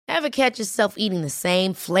Ever catch yourself eating the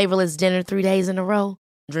same flavorless dinner 3 days in a row?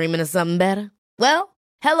 Dreaming of something better? Well,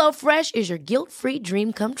 HelloFresh is your guilt-free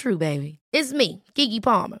dream come true, baby. It's me, Keke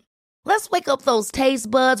Palmer. Let's wake up those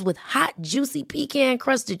taste buds with hot, juicy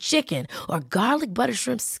pecan-crusted chicken or garlic butter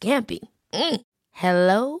shrimp scampi.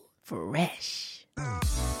 Hello Fresh.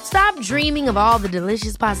 Stop dreaming of all the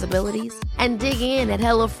delicious possibilities and dig in at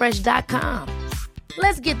HelloFresh.com.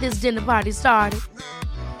 Let's get this dinner party started.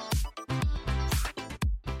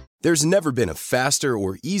 There's never been a faster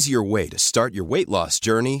or easier way to start your weight loss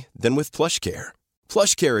journey than with PlushCare.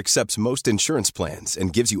 PlushCare accepts most insurance plans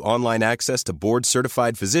and gives you online access to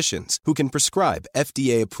board-certified physicians who can prescribe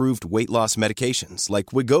FDA-approved weight loss medications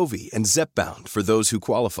like Wegovy and Zepbound for those who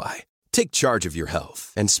qualify. Take charge of your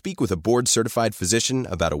health and speak with a board-certified physician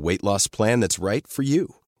about a weight loss plan that's right for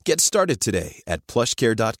you. Get started today at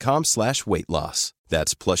plushcare.com/weightloss.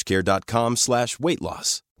 That's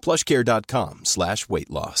plushcare.com/weightloss.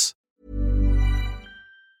 plushcare.com/weightloss.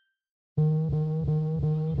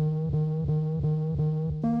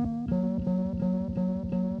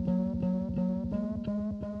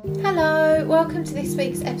 Hello, welcome to this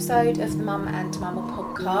week's episode of the Mum and Mama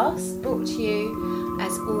podcast, brought to you,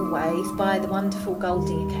 as always, by the wonderful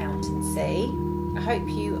Golding Accountancy. I hope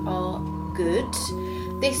you are good.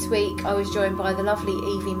 This week I was joined by the lovely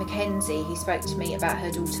Evie Mackenzie, who spoke to me about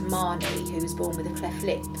her daughter Marnie, who was born with a cleft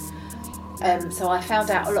lip. So I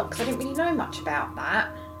found out a lot because I didn't really know much about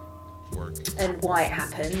that and why it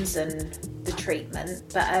happens and the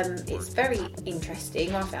treatment. But it's very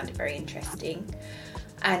interesting. I found it very interesting.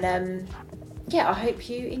 And I hope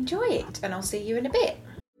you enjoy it, and I'll see you in a bit.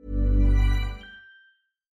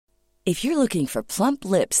 If you're looking for plump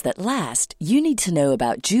lips that last, you need to know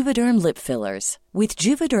about Juvederm lip fillers. With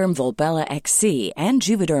Juvederm Volbella XC and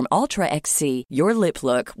Juvederm Ultra XC, your lip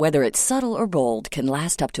look, whether it's subtle or bold, can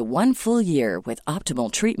last up to 1 full year with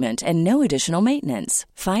optimal treatment and no additional maintenance.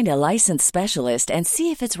 Find a licensed specialist and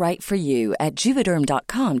see if it's right for you at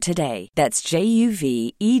Juvederm.com today. That's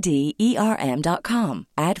JUVEDERM.com.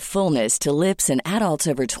 Add fullness to lips in adults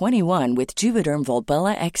over 21 with Juvederm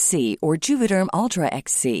Volbella XC or Juvederm Ultra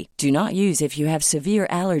XC. Do not use if you have severe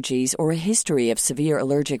allergies or a history of severe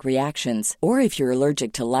allergic reactions, or if you're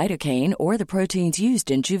allergic to lidocaine or the proteins used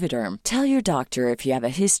in Juvederm. Tell your doctor if you have a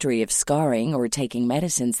history of scarring or taking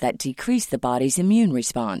medicines that decrease the body's immune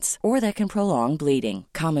response or that can prolong bleeding.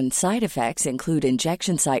 Common side effects include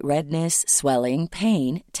injection site redness, swelling,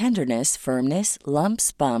 pain, tenderness, firmness,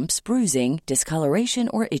 lumps, bumps, bruising, discoloration,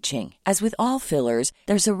 or itching. As with all fillers,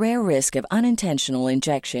 there's a rare risk of unintentional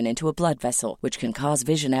injection into a blood vessel, which can cause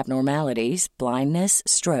vision abnormalities, blindness,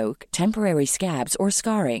 stroke, temporary scabs, or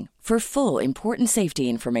scarring. For full, important safety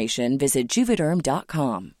information, visit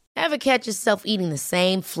Juvederm.com. Ever catch yourself eating the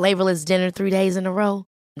same flavorless dinner 3 days in a row?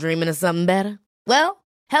 Dreaming of something better? Well,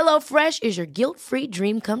 HelloFresh is your guilt-free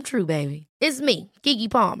dream come true, baby. It's me,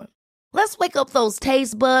 Keke Palmer. Let's wake up those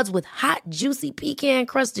taste buds with hot, juicy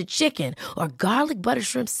pecan-crusted chicken or garlic butter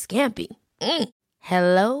shrimp scampi.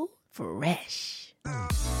 Hello Fresh.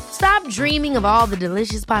 Stop dreaming of all the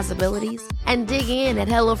delicious possibilities and dig in at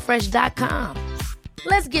HelloFresh.com.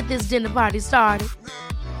 Let's get this dinner party started.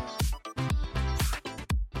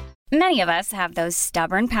 Many of us have those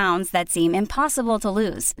stubborn pounds that seem impossible to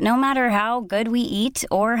lose, no matter how good we eat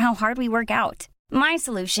or how hard we work out. My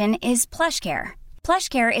solution is PlushCare.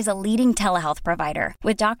 PlushCare is a leading telehealth provider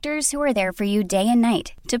with doctors who are there for you day and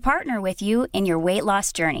night to partner with you in your weight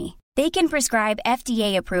loss journey. They can prescribe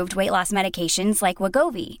FDA-approved weight loss medications like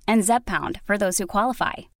Wegovy and Zepbound for those who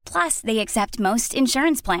qualify. Plus, they accept most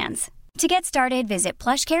insurance plans. To get started, visit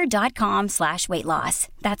plushcare.com/weightloss.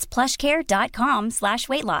 That's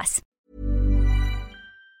plushcare.com/weightloss.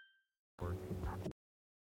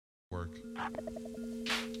 Work.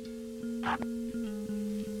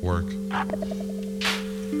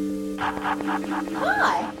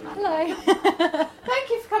 Hi. Hello. Thank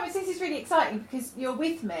you for coming. This is really exciting because you're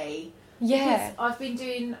with me. Yeah. Because I've been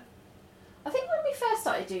doing... I think when we first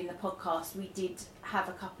started doing the podcast, we did have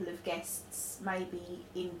a couple of guests, maybe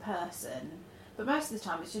in person, but most of the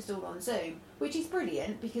time it's just all on Zoom, which is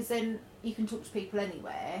brilliant because then you can talk to people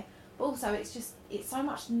anywhere. But also, it's so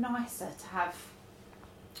much nicer to have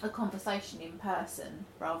a conversation in person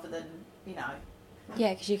rather than,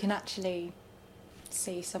 Yeah, because you can actually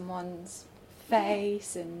see someone's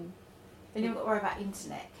face and you haven't got to worry about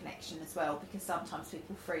internet connection as well, because sometimes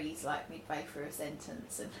people freeze like midway through a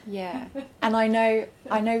sentence. And yeah, and I know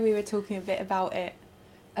we were talking a bit about it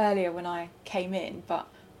earlier when I came in, but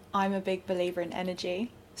I'm a big believer in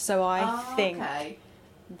energy, so I think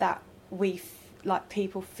that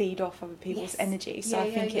people feed off other people's energy. So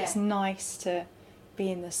I think it's nice to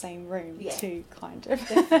be in the same room Yeah. too, kind of.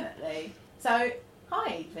 Definitely. So,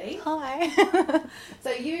 hi Evie. Hi.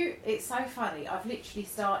 So it's so funny. I've literally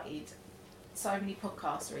started so many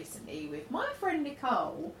podcasts recently with my friend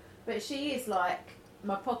Nicole, but she is like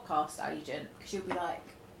my podcast agent, because she'll be like,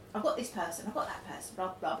 I've got this person, I've got that person,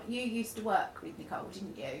 blah, blah. But you used to work with Nicole,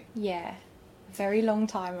 didn't you? Yeah. Very long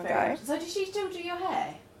time ago. So does she still do your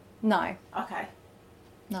hair? No. Okay.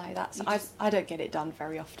 No, that's... You I don't get it done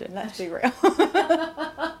very often, let's be real.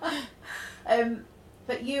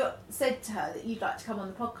 But you said to her that you'd like to come on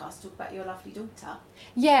the podcast to talk about your lovely daughter.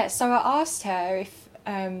 Yeah, so I asked her if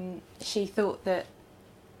she thought that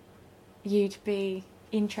you'd be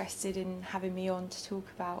interested in having me on to talk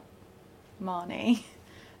about Marnie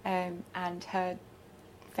and her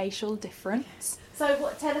facial difference.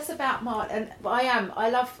 So tell us about Marnie. And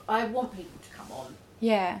I want people to come on.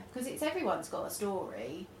 Yeah. Because everyone's got a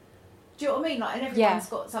story. Do you know what I mean? Like, and everyone's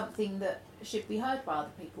got something that should be heard by other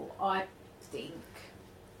people, I think.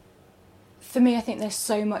 For me, I think there's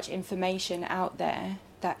so much information out there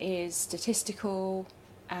that is statistical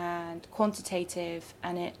and quantitative,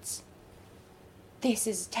 and this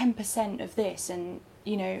is 10% of this, and,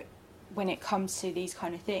 you know, when it comes to these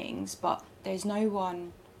kind of things, but there's no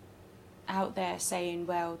one out there saying,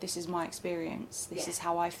 well, this is my experience, this is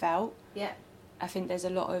how I felt. Yeah. I think there's a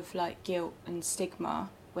lot of, like, guilt and stigma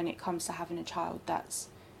when it comes to having a child that's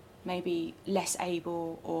maybe less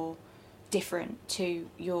able or different to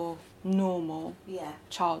your normal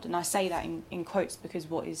child, and I say that in quotes because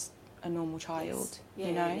what is a normal child,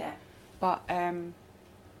 you know? But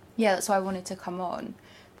that's why I wanted to come on,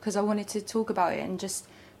 because I wanted to talk about it, and just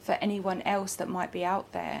for anyone else that might be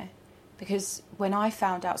out there, because when I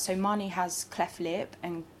found out, so Marnie has cleft lip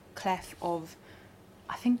and cleft of,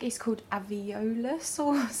 I think it's called alveolus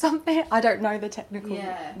or something, I don't know the technical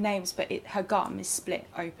names, but her gum is split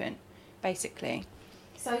open basically.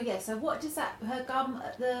 So what does that, her gum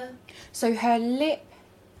at the... So her lip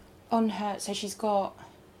on her, so she's got,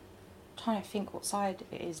 I'm trying to think what side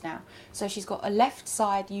it is now. So she's got a left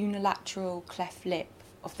side unilateral cleft lip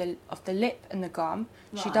of the lip and the gum.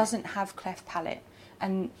 Right. She doesn't have cleft palate.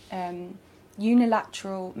 And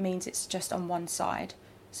unilateral means it's just on one side.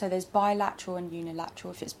 So there's bilateral and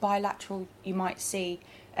unilateral. If it's bilateral, you might see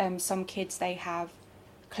some kids, they have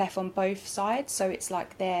cleft on both sides. So it's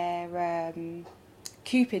like their...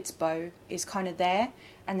 Cupid's bow is kind of there,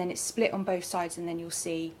 and then it's split on both sides, and then you'll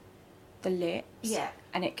see the lips. Yeah.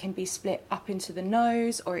 And it can be split up into the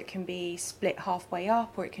nose, or it can be split halfway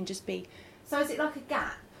up, or it can just be... So is it like a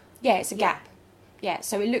gap? Yeah, it's a gap. Yeah,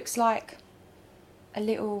 so it looks like a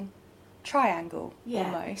little triangle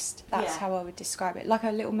almost. That's how I would describe it, like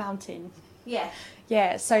a little mountain. Yeah.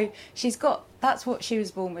 Yeah, so she's got... That's what she was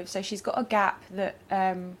born with. So she's got a gap that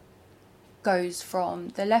goes from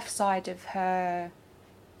the left side of her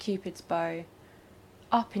Cupid's bow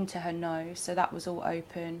up into her nose, so that was all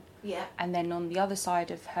open. Yeah. And then on the other side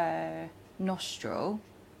of her nostril,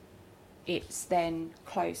 it's then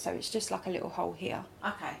closed, so it's just like a little hole here.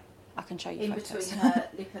 Okay. I can show you in photos. Between her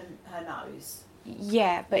lip and her nose.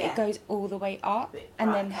 Yeah, but it goes all the way up,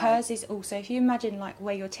 and then hers is also, if you imagine like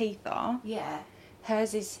where your teeth are,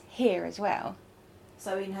 hers is here as well.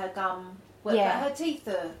 So in her gum, but her teeth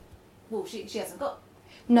are, well, she hasn't got.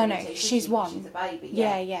 No, teeth, she's one. She's a baby.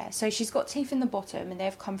 Yeah. So she's got teeth in the bottom, and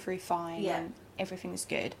they've come through fine, and everything's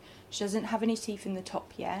good. She doesn't have any teeth in the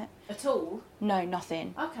top yet. At all? No,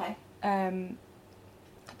 nothing. Okay.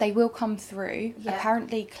 They will come through. Yeah.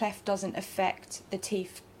 Apparently, cleft doesn't affect the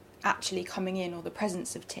teeth actually coming in or the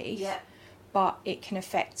presence of teeth. Yeah. But it can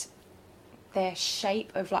affect their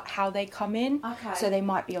shape of like how they come in. Okay. So they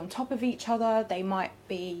might be on top of each other. They might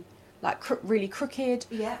be like really crooked.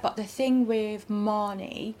 Yeah. But the thing with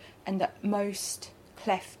Marnie, and that most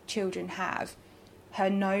cleft children have, her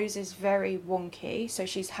nose is very wonky. So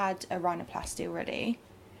she's had a rhinoplasty already.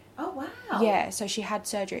 Oh wow. Yeah. So she had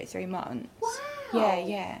surgery at 3 months. Wow.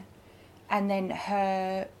 Yeah. And then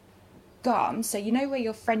her gum. So you know where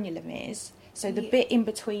your frenulum is. So the bit in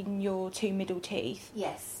between your two middle teeth.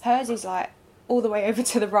 Yes. Hers is like all the way over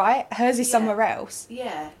to the right. Hers is somewhere else.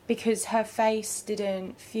 Yeah. Because her face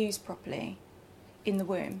didn't fuse properly in the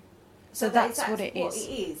womb. So that's what it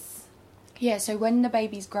is. Yeah, so when the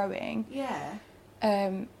baby's growing... Yeah.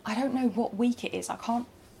 I don't know what week it is. I can't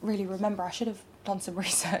really remember. I should have done some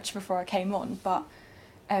research before I came on. But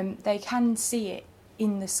they can see it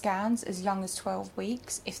in the scans as young as 12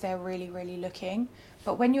 weeks if they're really, really looking.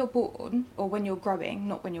 But when you're born, or when you're growing,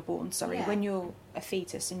 not when you're born, sorry, when you're a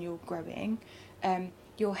fetus and you're growing,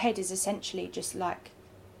 your head is essentially just like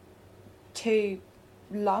 2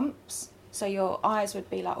 lumps. So your eyes would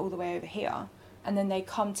be like all the way over here, and then they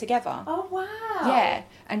come together. Oh, wow. Yeah,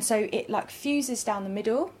 and so it like fuses down the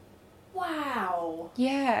middle. Wow.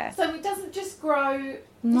 Yeah. So it doesn't just grow.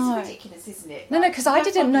 No. This is ridiculous, isn't it? No, because I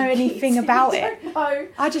didn't know anything about it. No.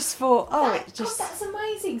 I just thought, it just. God, that's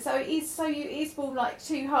amazing. So it is born like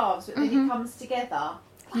two halves, but then it comes together.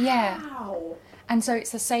 Yeah. Wow. And so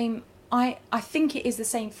it's the same. I think it is the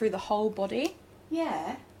same through the whole body.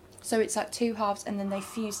 Yeah. So it's like two halves, and then they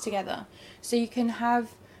fuse together. So you can have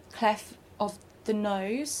cleft of the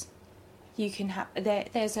nose. You can have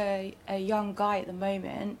there's a young guy at the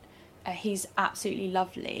moment. He's absolutely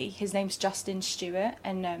lovely. His name's Justin Stewart,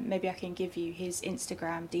 and maybe I can give you his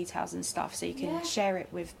Instagram details and stuff so you can share it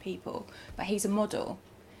with people. But he's a model,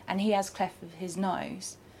 and he has cleft of his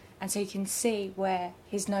nose, and so you can see where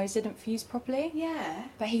his nose didn't fuse properly. Yeah.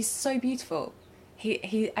 But he's so beautiful.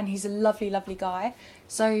 He's a lovely, lovely guy.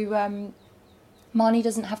 So Marnie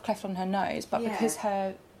doesn't have cleft on her nose, but because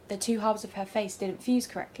the two halves of her face didn't fuse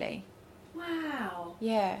correctly. Wow.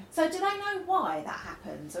 Yeah. So do they know why that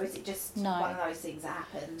happens, or is it just No. one of those things that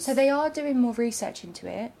happens? So they are doing more research into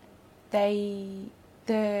it.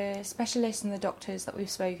 The specialists and the doctors that we've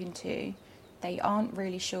spoken to, they aren't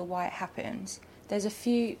really sure why it happens. There's a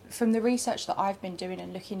few, from the research that I've been doing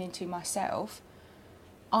and looking into myself,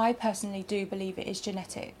 I personally do believe it is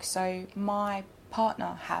genetic. So my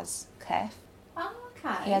partner has cleft. Oh,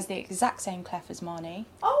 okay. He has the exact same cleft as Marnie.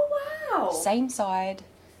 Oh, wow. Same side,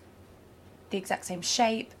 the exact same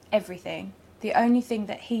shape, everything. The only thing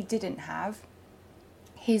that he didn't have,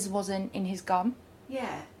 his wasn't in his gum.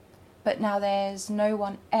 Yeah. But now there's no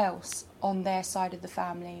one else on their side of the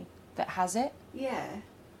family that has it. Yeah.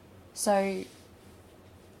 So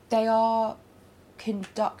they are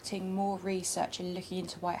conducting more research and looking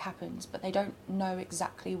into why it happens, but they don't know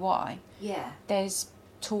exactly why. Yeah. There's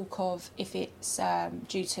talk of if it's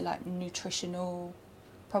due to like nutritional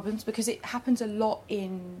problems, because it happens a lot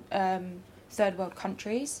in third world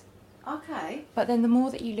countries. Okay. But then the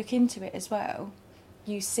more that you look into it as well,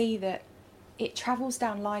 you see that it travels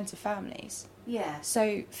down lines of families. Yeah.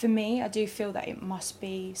 So for me, I do feel that it must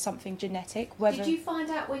be something genetic. Whether... Did you find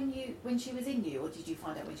out when she was in you, or did you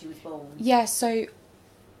find out when she was born? Yeah, so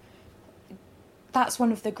that's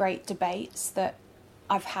one of the great debates that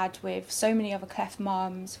I've had with so many other cleft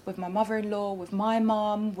mums, with my mother-in-law, with my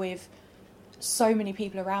mum, with so many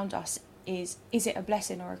people around us, is it a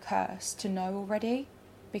blessing or a curse to know already?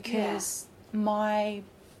 Because my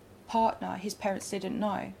partner, his parents didn't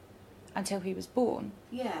know until he was born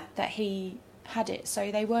that he had it.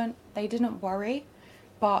 So they didn't worry,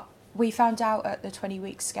 but we found out at the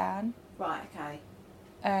 20-week scan. Right, okay.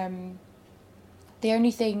 The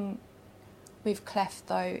only thing with cleft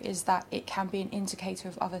though is that it can be an indicator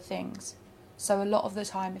of other things. So a lot of the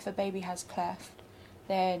time if a baby has cleft,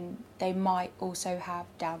 then they might also have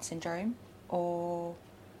Down syndrome or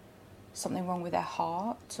something wrong with their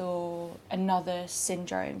heart or another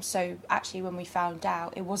syndrome. So actually when we found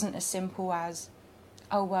out, it wasn't as simple as,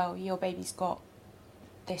 oh well, your baby's got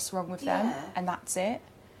this wrong with them and that's it.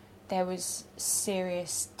 There was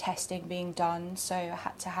serious testing being done, so I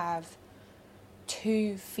had to have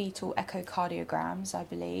 2 fetal echocardiograms, I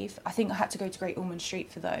believe. I think I had to go to Great Ormond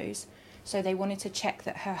Street for those. So they wanted to check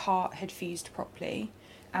that her heart had fused properly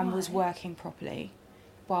and was working properly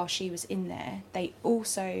while she was in there. They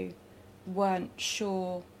also weren't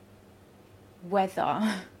sure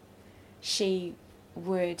whether she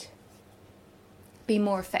would be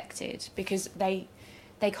more affected, because they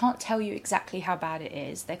can't tell you exactly how bad it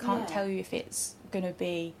is. They can't tell you if it's going to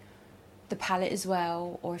be the palate as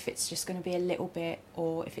well, or if it's just going to be a little bit,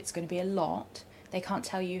 or if it's going to be a lot. They can't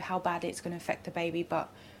tell you how bad it's going to affect the baby, but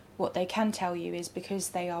what they can tell you is, because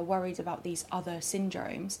they are worried about these other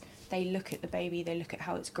syndromes, they look at the baby, they look at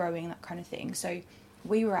how it's growing, that kind of thing. So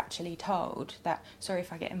we were actually told that, sorry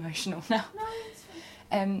if I get emotional now,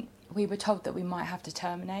 we were told that we might have to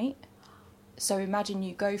terminate. So imagine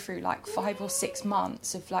you go through like 5 or 6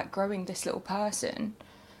 months of like growing this little person,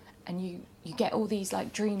 and you get all these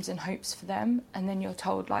like dreams and hopes for them, and then you're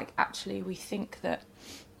told like, actually we think that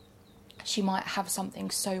she might have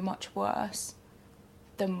something so much worse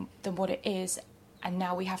than what it is, and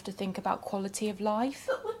now we have to think about quality of life.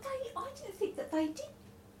 But would they? I didn't think that they did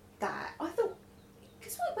that. I thought,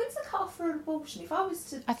 because when's the cut-off for an abortion? If I was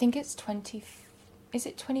to, I think it's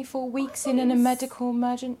 24 weeks in a medical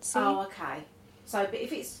emergency. Oh, okay. So, but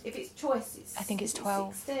if it's choice, it's, I think it's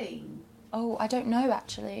 12. 16. Oh, I don't know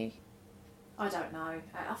actually. I don't know.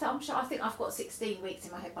 I'm sure. I think I've got 16 weeks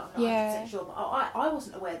in my head, but I'm not 100% sure. But I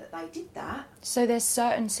wasn't aware that they did that. So there's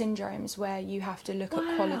certain syndromes where you have to look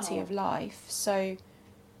at quality of life. So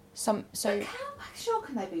But how sure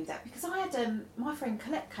can they do that? Because I had my friend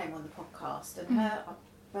Colette came on the podcast, and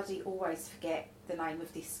bloody always forget the name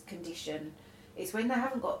of this condition. It's when they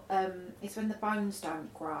haven't got, it's when the bones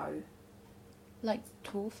don't grow. Like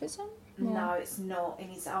dwarfism? No, it's not. In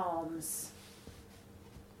his arms.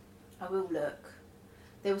 I will look.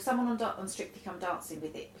 There was someone on Strictly Come Dancing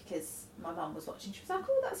with it because my mum was watching. She was like,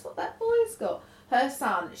 oh, that's what that boy's got. Her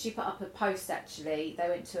son, she put up a post actually. They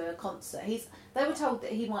went to a concert. They were told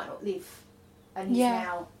that he might not live, and he's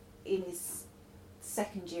now in his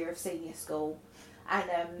second year of senior school. And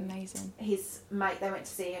amazing. His mate, they went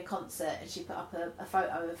to see a concert, and she put up a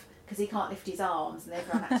photo of, because he can't lift his arms, and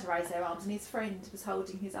everyone had to raise their arms, and his friend was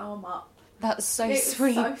holding his arm up. That's so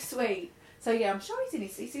sweet. It was so sweet. So yeah, I'm sure he's in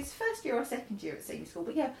his first year or second year at senior school.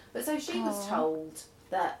 But yeah, so she was told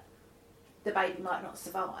that the baby might not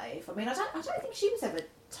survive. I mean, I don't think she was ever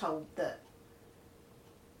told that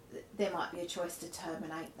there might be a choice to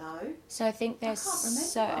terminate though. So I think there's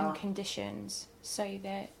certain conditions. So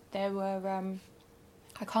there were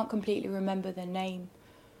I can't completely remember the name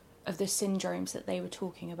of the syndromes that they were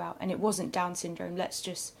talking about, and it wasn't Down syndrome. Let's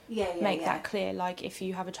just make that clear. Like, if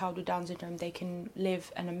you have a child with Down syndrome, they can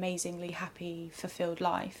live an amazingly happy, fulfilled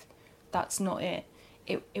life. That's not it.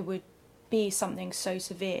 It would be something so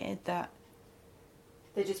severe that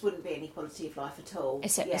there just wouldn't be any quality of life at all.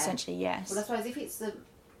 Essentially, yes. Well, I suppose if it's the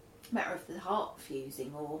matter of the heart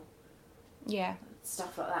fusing or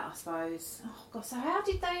stuff like that, I suppose. Oh God! So how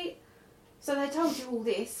did they? So they told you all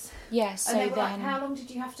this. Yes. And they were like, how long did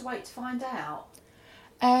you have to wait to find out?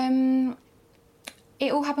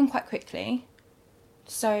 It all happened quite quickly.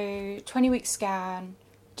 So 20-week scan,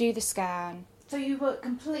 do the scan. So you were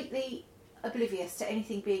completely oblivious to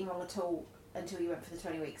anything being wrong at all until you went for the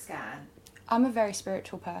 20-week scan? I'm a very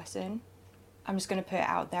spiritual person. I'm just going to put it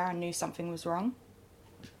out there. I knew something was wrong.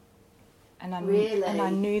 And I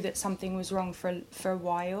knew that something was wrong for a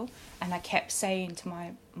while, and I kept saying to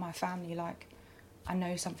my family, like, I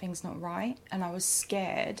know something's not right, and I was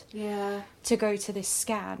scared to go to this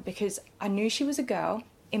scan because I knew she was a girl.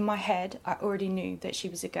 In my head, I already knew that she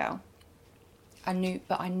was a girl. I knew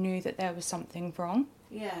that there was something wrong.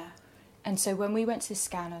 Yeah. And so when we went to the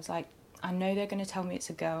scan, I was like, I know they're going to tell me it's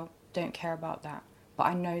a girl, don't care about that, but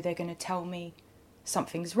I know they're going to tell me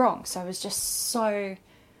something's wrong. So I was just so...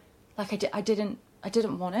 Like, I didn't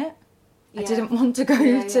want it. I didn't want to go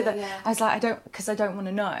to the... I was like, because I don't want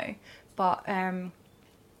to know. But, the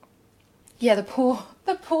poor,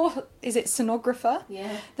 is it sonographer?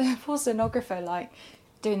 Yeah. The poor sonographer, like,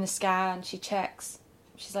 doing the scan, she checks.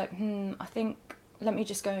 She's like, I think, let me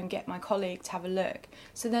just go and get my colleague to have a look.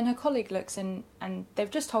 So then her colleague looks, and they've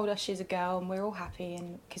just told us she's a girl, and we're all happy,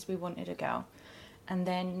 and because we wanted a girl. And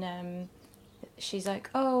then... she's like,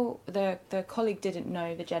 oh, the colleague didn't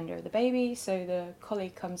know the gender of the baby, so the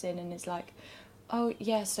colleague comes in and is like, oh,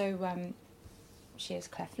 yeah, so she has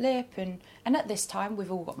cleft lip, and at this time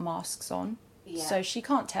we've all got masks on, so she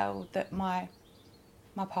can't tell that my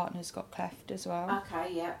partner's got cleft as well.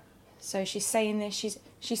 Okay, yeah. So she's saying this,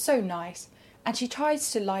 she's so nice, and she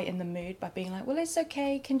tries to lighten the mood by being like, well, it's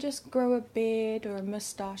okay, can just grow a beard or a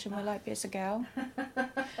moustache, and we're like, but it's a girl.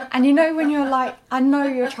 And you know when you're like, I know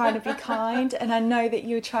you're trying to be kind, and I know that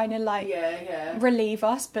you're trying to like relieve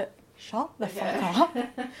us, but shut the fuck up.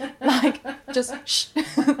 Like, just shh.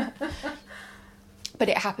 But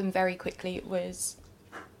it happened very quickly.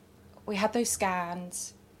 We had those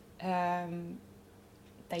scans,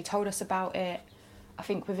 they told us about it. I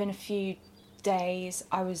think within a few days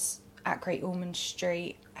I was at Great Ormond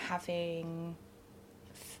Street having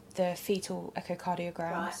the fetal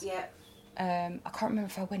echocardiograms. Right, yeah. I can't remember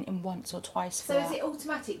if I went in once or twice for that. So is it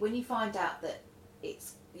automatic when you find out that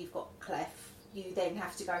you've got cleft, you then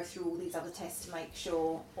have to go through all these other tests to make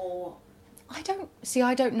sure, or... I don't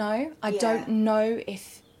know. I don't know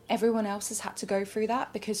if everyone else has had to go through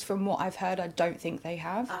that, because from what I've heard, I don't think they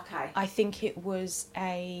have. Okay. I think it was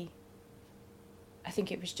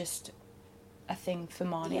just a thing for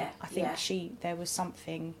Marnie. Yeah, I think there was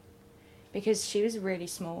something, because she was really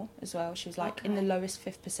small as well. She was like in the lowest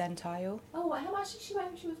 5th percentile. Oh, how much did she weigh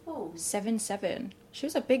when she was born? 7'7". She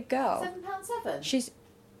was a big girl. £7.7. She's,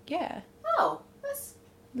 yeah. Oh, that's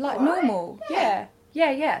like right. normal. Yeah.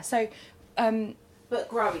 So, but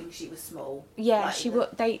growing, she was small. Yeah, like she was.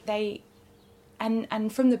 They,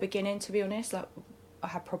 and from the beginning, to be honest, like I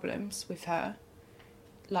had problems with her,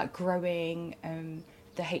 like growing.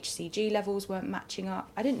 The HCG levels weren't matching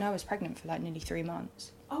up. I didn't know I was pregnant for like nearly 3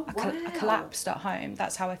 months. Oh, wow. I collapsed at home.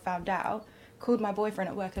 That's how I found out. Called my boyfriend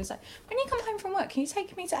at work. I was like, when you come home from work, can you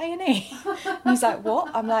take me to A&E? And he's like,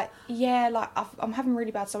 what? I'm like, yeah, like I'm having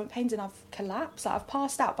really bad stomach pains and I've collapsed. Like, I've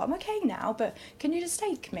passed out, but I'm okay now. But can you just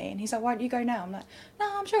take me? And he's like, why don't you go now? I'm like, no,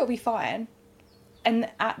 I'm sure it'll be fine. And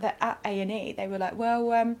at A&E, they were like,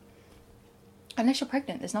 well, unless you're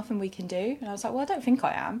pregnant, there's nothing we can do. And I was like, well, I don't think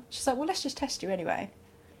I am. She's like, well, let's just test you anyway.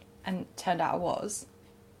 And it turned out I was.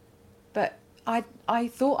 But I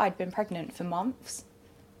thought I'd been pregnant for months.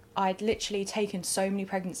 I'd literally taken so many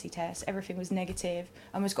pregnancy tests. Everything was negative.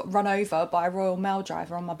 I almost got run over by a Royal Mail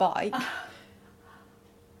driver on my bike.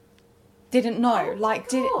 Didn't know.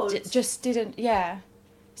 Just didn't, yeah.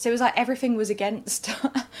 So it was like everything was against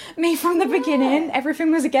me from the beginning.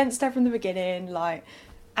 Everything was against her from the beginning. Like,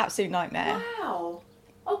 absolute nightmare. Wow.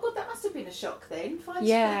 Oh, God, that must have been a shock then.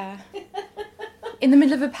 Yeah. In the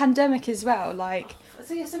middle of a pandemic as well, like...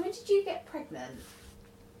 So when did you get pregnant?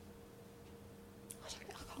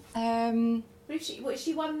 What is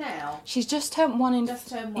she 1 now? She's just turned 1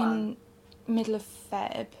 in middle of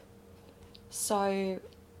Feb. So...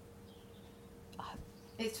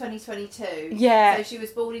 It's 2022. Yeah. So she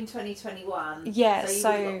was born in 2021. Yeah,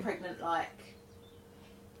 so you got pregnant like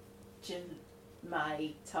June,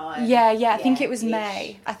 May time. Yeah, I think it was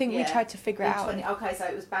May. I think we tried to figure it out. Okay, so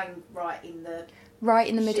it was bang right in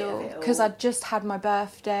the middle, because I'd just had my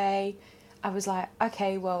birthday. I was like,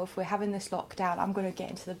 okay, well, if we're having this lockdown, I'm going to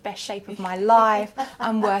get into the best shape of my life.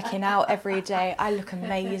 I'm working out every day. I look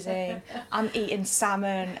amazing. I'm eating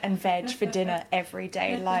salmon and veg for dinner every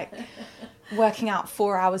day. Like, working out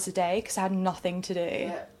 4 hours a day because I had nothing to do.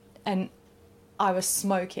 Yeah. And I was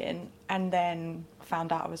smoking and then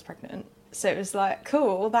found out I was pregnant. So it was like, cool,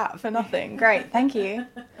 all that for nothing. Great, thank you.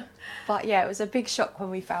 But yeah, it was a big shock when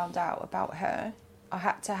we found out about her. I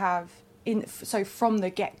had to have, so from the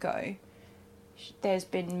get-go, there's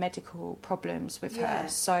been medical problems with her.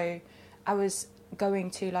 So I was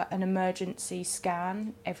going to like an emergency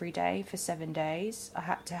scan every day for 7 days. I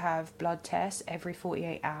had to have blood tests every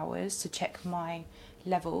 48 hours to check my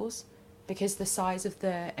levels because the size of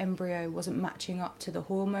the embryo wasn't matching up to the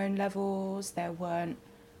hormone levels. There weren't.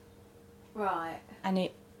 Right. And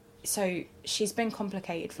so she's been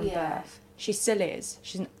complicated from birth. She still is.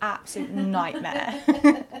 She's an absolute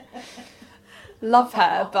nightmare. Love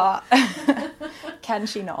her, but can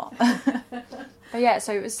she not? But yeah,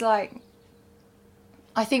 so it was like,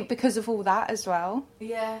 I think because of all that as well.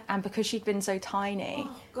 Yeah. And because she'd been so tiny.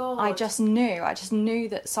 Oh, God. I just knew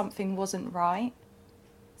that something wasn't right.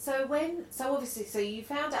 So obviously you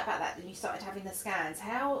found out about that and you started having the scans.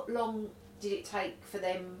 How long did it take for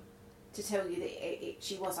them to tell you that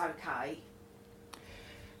she was okay?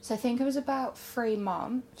 So I think it was about 3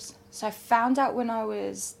 months. So I found out when I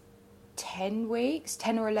was 10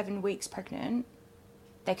 or 11 weeks pregnant.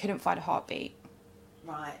 They couldn't find a heartbeat.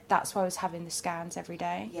 Right. That's why I was having the scans every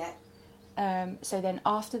day. Yeah. So then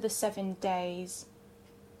after the 7 days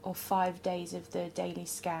or 5 days of the daily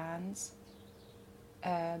scans,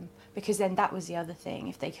 because then that was the other thing.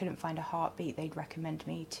 If they couldn't find a heartbeat, they'd recommend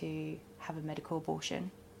me to have a medical abortion.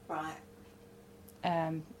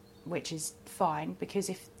 Right. Which is fine, because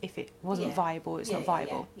if it wasn't viable, it's not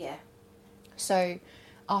viable. Yeah. So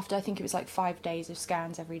after, I think it was like 5 days of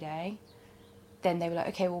scans every day, then they were like,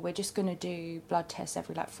 okay, well, we're just going to do blood tests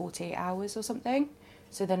every like 48 hours or something.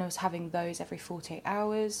 So then I was having those every 48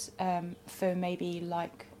 hours for maybe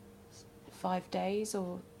like 5 days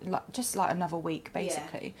or like just like another week,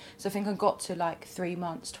 basically. Yeah. So I think I got to like 3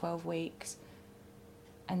 months, 12 weeks.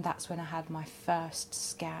 And that's when I had my first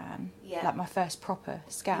scan, like my first proper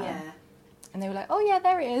scan. Yeah. And they were like, oh, yeah,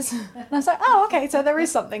 there it is. And I was like, oh, okay, so there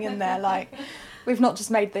is something in there. Like, we've not just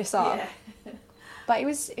made this up. Yeah. But it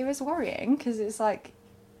was worrying because it's like,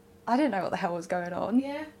 I didn't know what the hell was going on.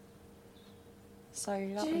 Yeah. So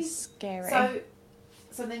that was scary.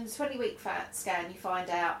 So then the 20-week scan, you find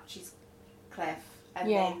out she's cleft. And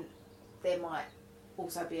then there might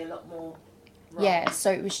also be a lot more wrong. Yeah,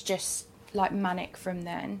 so it was just like manic from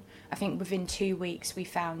then. I think within 2 weeks we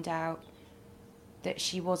found out that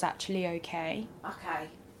she was actually okay. Okay.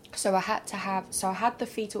 So I had the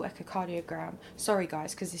fetal echocardiogram. Sorry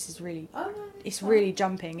guys, because this is really, it's really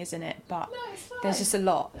jumping, isn't it? But it's fine. There's just a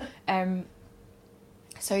lot.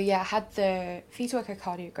 So yeah, I had the fetal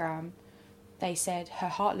echocardiogram. They said her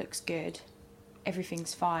heart looks good,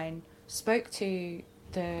 everything's fine. Spoke to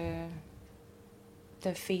the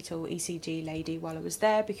fetal ECG lady while I was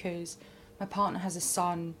there because my partner has a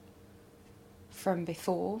son from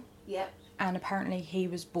before. Yep. And apparently he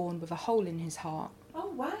was born with a hole in his heart. Oh,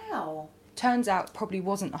 wow. Turns out probably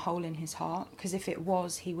wasn't a hole in his heart, because if it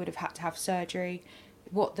was, he would have had to have surgery.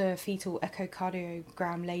 What the fetal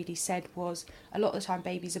echocardiogram lady said was, a lot of the time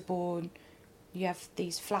babies are born, you have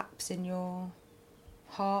these flaps in your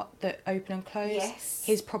heart that open and close. Yes.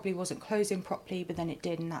 His probably wasn't closing properly, but then it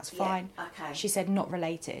did, and that's fine. Okay. She said not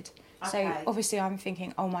related. So obviously I'm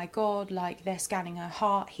thinking, oh my God, like they're scanning her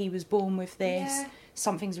heart. He was born with this.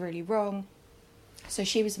 Something's really wrong. So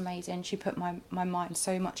she was amazing. She put my mind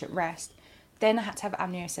so much at rest. Then I had to have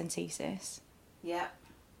amniocentesis. Yeah.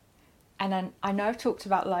 And then I know I've talked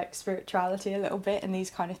about like spirituality a little bit and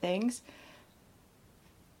these kind of things.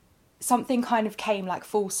 Something kind of came like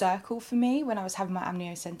full circle for me when I was having my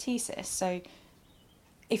amniocentesis. So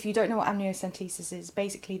if you don't know what amniocentesis is,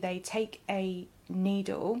 basically they take a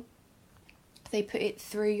needle, they put it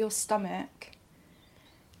through your stomach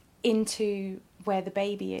into where the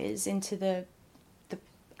baby is, into the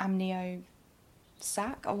amnio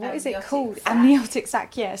sac, or what is it called? Amniotic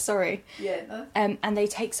sac, yeah, sorry. Yeah. And they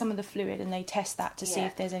take some of the fluid and they test that to see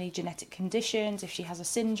if there's any genetic conditions, if she has a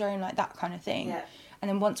syndrome, like that kind of thing. Yeah. And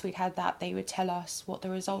then once we'd had that, they would tell us what the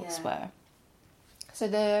results were. So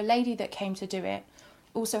the lady that came to do it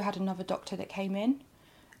also had another doctor that came in,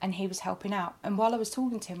 and he was helping out. And while I was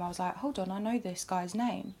talking to him, I was like, hold on, I know this guy's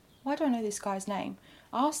name. Why do I know this guy's name?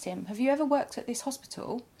 I asked him, have you ever worked at this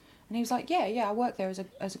hospital? And he was like, yeah, I work there as a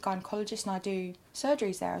gynaecologist and I do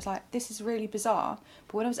surgeries there. I was like, this is really bizarre.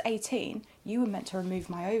 But when I was 18, you were meant to remove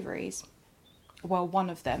my ovaries. Well, one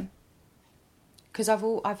of them. Because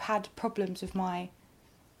I've had problems with my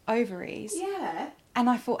ovaries. Yeah. And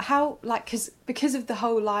I thought, how, like, because of the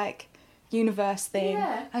whole, like, universe thing,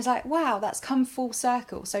 I was like, wow, that's come full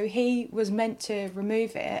circle. So he was meant to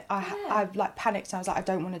remove it. I like, panicked and I was like, I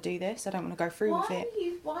don't want to do this. I don't want to go through with it.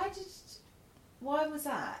 Why was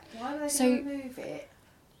that? Why were they going to remove it?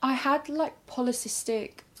 I had, like,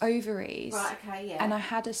 polycystic ovaries. Right, okay, yeah. And I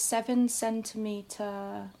had a 7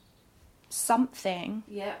 centimetre something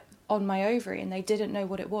on my ovary, and they didn't know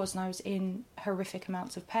what it was, and I was in horrific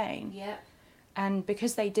amounts of pain. Yeah. And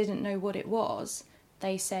because they didn't know what it was,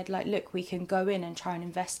 they said, like, look, we can go in and try and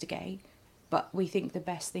investigate, but we think the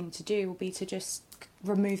best thing to do will be to just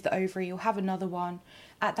remove the ovary. You'll have another one.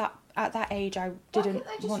 At that age, I didn't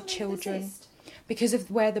want children. Because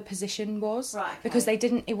of where the position was. Right, okay. Because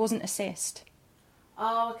it wasn't a cyst.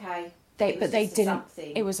 Oh, okay.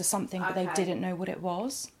 It was a something, but they Okay. didn't know what it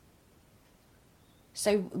was.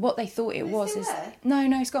 So what they thought it was still is... there?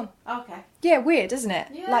 No, it's gone. Okay. Yeah, weird, isn't it?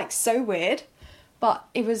 Yeah. Like, so weird. But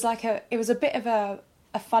it was like it was a bit of a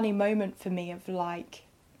funny moment for me of, like,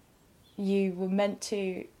 you were meant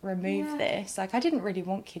to remove this. Like, I didn't really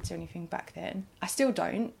want kids or anything back then. I still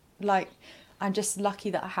don't. Like, I'm just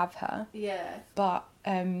lucky that I have her. Yeah. But,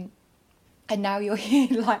 and now you're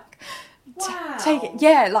here, like, Wow. take it.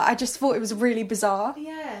 Yeah, like, I just thought it was really bizarre.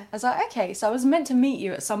 Yeah. I was like, okay, so I was meant to meet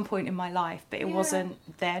you at some point in my life, but it wasn't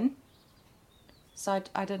then. So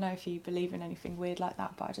I don't know if you believe in anything weird like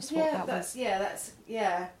that, but I just thought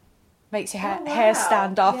makes your hair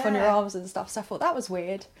stand up on your arms and stuff. So I thought that was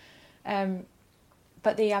weird.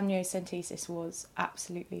 But the amniocentesis was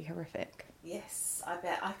absolutely horrific. Yes, I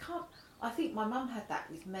bet. I think my mum had that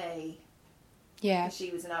with me. Yeah.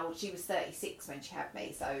 She was 36 when she had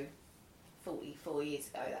me, so 44 years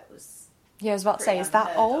ago, that was... Yeah, I was about to say, is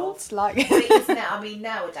that old? Of. Like, But it is now. I mean,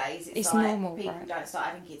 nowadays it's like normal, people right? don't start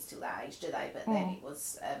having kids till that age, do they? But then it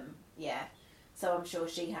was, So I'm sure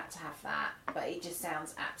she had to have that. But it just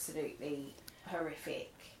sounds absolutely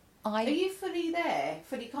horrific. Are you fully there,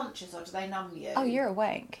 fully conscious, or do they numb you? Oh, you're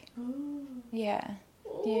awake. Yeah.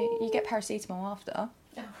 You get paracetamol after.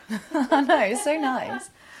 I know, it's so nice.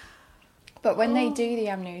 But when they do the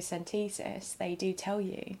amniocentesis, they do tell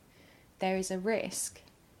you there is a risk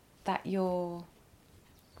that your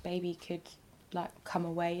baby could, like, come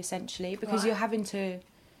away, essentially, because you're having to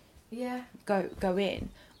go in.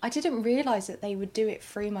 I didn't realise that they would do it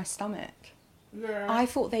through my stomach. Yeah. I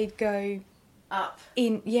thought they'd go up.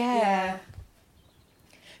 In, yeah.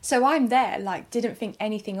 So I'm there, like, didn't think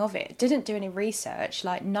anything of it, didn't do any research,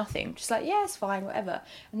 like, nothing, just like, yeah, it's fine, whatever.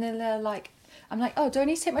 And then they're like, I'm like, oh, do I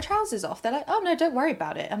need to take my trousers off? They're like, oh, no, don't worry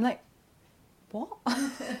about it. I'm like, what?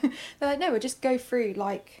 They're like, no, we'll just go through,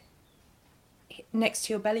 like, next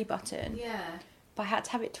to your belly button. Yeah. But I had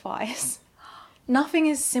to have it twice. Nothing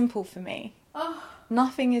is simple for me. Oh.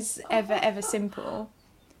 Nothing is ever simple.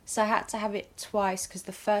 So I had to have it twice because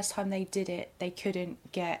the first time they did it, they couldn't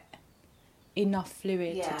get enough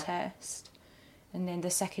fluid to test. And then the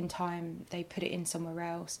second time, they put it in somewhere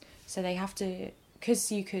else. So they have to,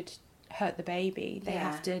 because you could hurt the baby, they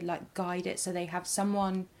have to, like, guide it. So they have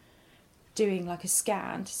someone doing, like, a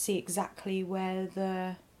scan to see exactly where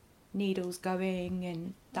the needle's going,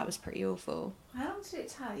 and that was pretty awful. How long did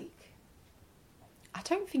it take? I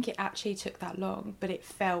don't think it actually took that long, but it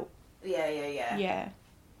felt... Yeah. Yeah.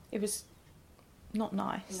 It was not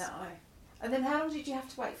nice. No. And then how long did you have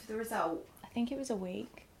to wait for the result? I think it was a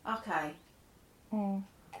week. Okay. Oh.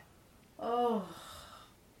 Oh.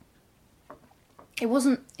 It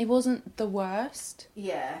wasn't the worst.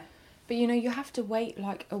 Yeah. But, you know, you have to wait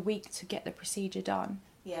like a week to get the procedure done.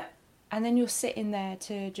 Yeah. And then you're sitting there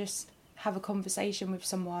to just have a conversation with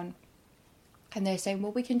someone. And they're saying,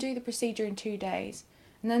 well, we can do the procedure in 2 days.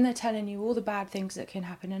 And then they're telling you all the bad things that can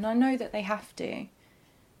happen. And I know that they have to.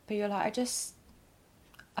 But you're like,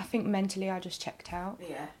 I think mentally I just checked out.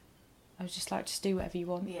 Yeah. I was just like, just do whatever you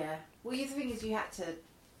want. Yeah. Well, the thing is, you had to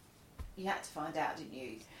find out, didn't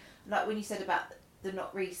you? Like when you said about the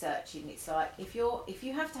not researching, it's like if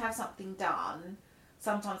you have to have something done,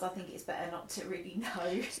 sometimes I think it's better not to really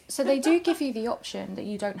know. So they do give you the option that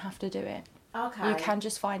you don't have to do it. Okay. You can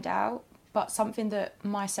just find out. But something that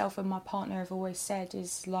myself and my partner have always said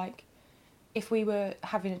is like, if we were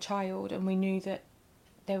having a child and we knew that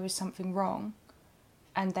there was something wrong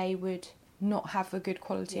and they would not have a good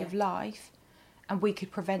quality of life and we could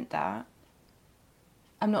prevent that,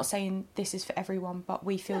 I'm not saying this is for everyone, but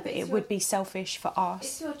we feel that it would be selfish for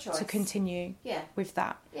us to continue with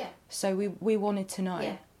that. Yeah. So we wanted to know.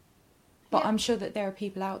 Yeah. But I'm sure that there are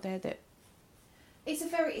people out there that... It's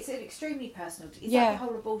an extremely personal... It's like the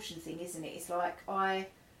whole abortion thing, isn't it? It's like,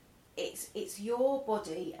 it's your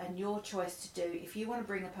body and your choice to do if you want to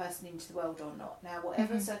bring a person into the world or not. Now,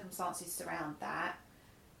 whatever circumstances surround that,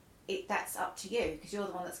 that's up to you, because you're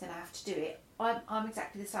the one that's going to have to do it. I'm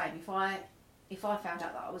exactly the same. If I found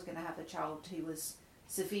out that I was going to have a child who was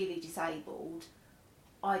severely disabled,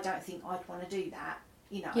 I don't think I'd want to do that.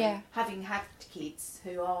 You know, having had kids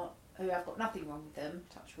who have got nothing wrong with them,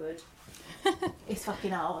 touch wood, it's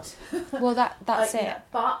fucking hard. Well, that's it. You know,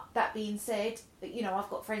 but that being said, you know, I've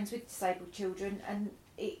got friends with disabled children, and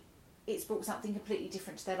it's brought something completely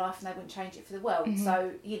different to their life, and they wouldn't change it for the world.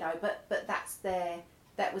 So you know, but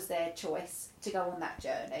that was their choice to go on that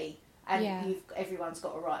journey. And everyone's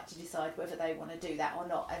got a right to decide whether they want to do that or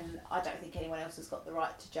not. And I don't think anyone else has got the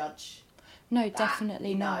right to judge. No,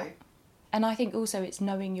 definitely not. And I think also it's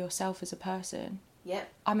knowing yourself as a person. Yep.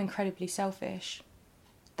 I'm incredibly selfish.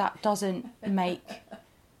 That doesn't make...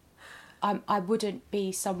 I wouldn't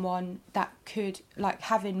be someone that could... Like,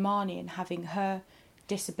 having Marnie and having her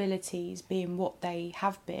disabilities being what they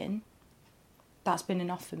have been, that's been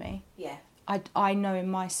enough for me. Yeah. I know in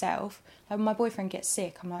myself, like when my boyfriend gets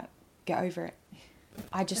sick, I'm like, get over it.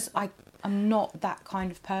 I'm not that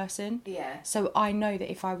kind of person. Yeah. So I know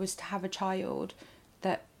that if I was to have a child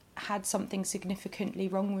that had something significantly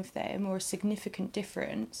wrong with them or a significant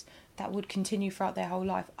difference that would continue throughout their whole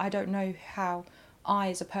life, I don't know how I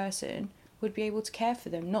as a person would be able to care for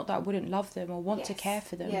them. Not that I wouldn't love them or want to care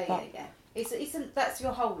for them. That's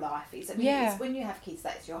your whole life. It's when you have kids,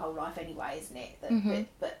 that's your whole life anyway, isn't it?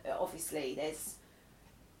 But obviously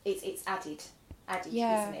it's added,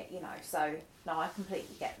 isn't it? You know, so no, I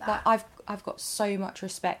completely get that. Like I've got so much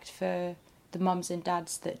respect for the mums and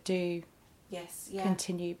dads that do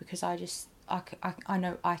continue, because I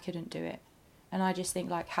know I couldn't do it, and I just think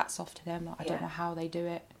like hats off to them. Like, I don't know how they do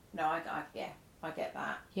it. No, I get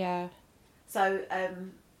that. Yeah. So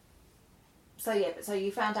so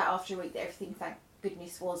you found out after a week that everything, thank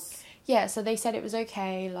goodness, was... Yeah, so they said it was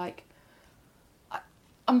okay, like...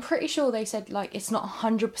 I'm pretty sure they said, like, it's not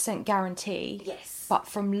 100% guarantee. Yes. But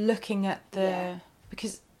from looking at the... Yeah.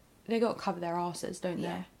 Because they got to cover their arses, don't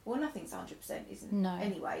they? Well, nothing's 100%, isn't No.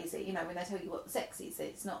 Anyway, is it? You know, when they tell you what the sex is,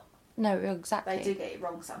 it's not... No, exactly. They do get it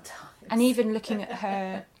wrong sometimes. And even looking at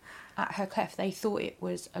her cleft, they thought it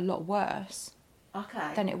was a lot worse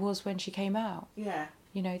than it was when she came out. Yeah.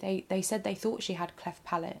 You know, they said they thought she had cleft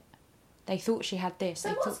palate. They thought she had this. So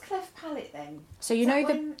what's cleft palate then? So you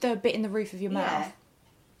know the bit in the roof of your mouth?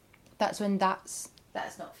 That's when that's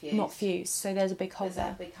not fused. Not fused. So there's a big hole there.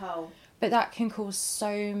 There's a big hole. But that can cause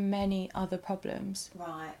so many other problems.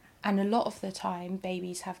 Right. And a lot of the time,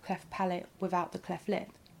 babies have cleft palate without the cleft lip.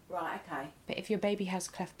 Right, okay. But if your baby has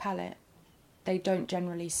cleft palate, they don't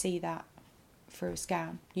generally see that through a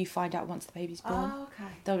scan. You find out once the baby's born. Oh,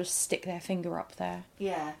 okay. They'll just stick their finger up there.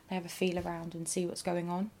 Yeah. They have a feel around and see what's going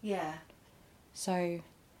on. Yeah. So,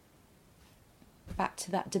 back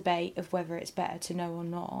to that debate of whether it's better to know or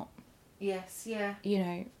not. Yes, yeah. You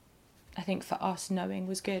know, I think for us, knowing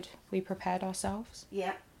was good. We prepared ourselves.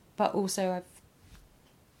 Yeah. But also, I've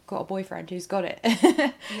got a boyfriend who's got it.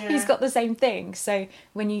 He's got the same thing. So,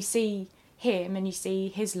 when you see him and you see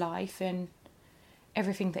his life and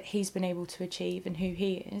everything that he's been able to achieve and who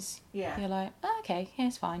he is, you're like, oh, okay, yeah,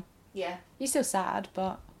 it's fine. Yeah. You're still sad,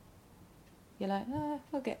 but you're like,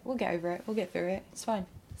 we'll get over it. We'll get through it. It's fine.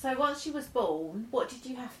 So once she was born, what did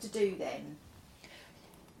you have to do then?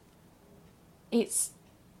 It's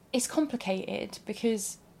complicated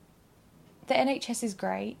because the NHS is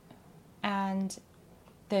great and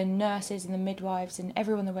the nurses and the midwives and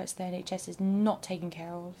everyone that works at the NHS is not taken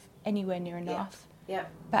care of anywhere near enough. Yeah.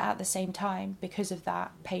 But at the same time, because of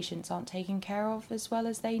that, patients aren't taken care of as well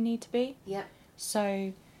as they need to be. Yeah.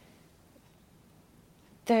 So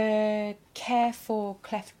the care for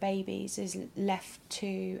cleft babies is left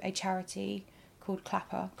to a charity called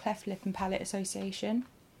CLAPA, Cleft Lip and Palate Association.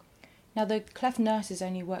 Now, the cleft nurses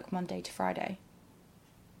only work Monday to Friday.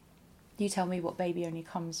 You tell me what baby only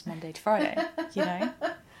comes Monday to Friday, you know?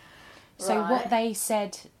 So Right. what they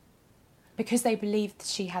said, because they believed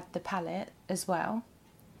she had the palate as well,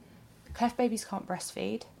 cleft babies can't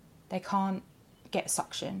breastfeed, they can't get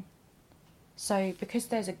suction. So because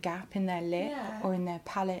there's a gap in their lip or in their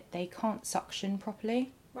palate, they can't suction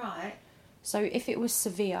properly. Right. So if it was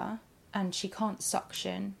severe and she can't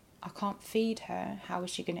suction, I can't feed her, how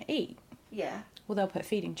is she going to eat? Yeah. Well, they'll put a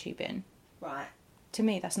feeding tube in. Right. To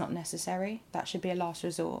me, that's not necessary. That should be a last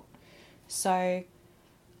resort. So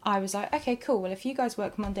I was like, okay, cool. Well, if you guys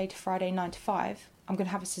work Monday to Friday, 9 to 5, I'm going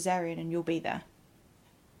to have a cesarean and you'll be there.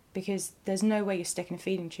 Because there's no way you're sticking a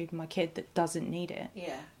feeding tube in my kid that doesn't need it.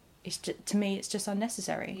 Yeah. It's just, to me, it's just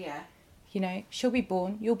unnecessary. Yeah. You know, she'll be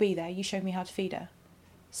born, you'll be there, you show me how to feed her.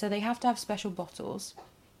 So they have to have special bottles.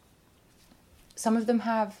 Some of them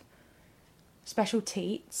have special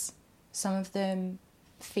teats. Some of them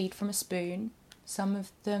feed from a spoon. Some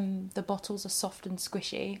of them, the bottles are soft and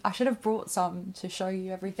squishy. I should have brought some to show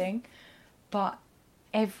you everything. But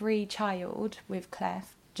every child with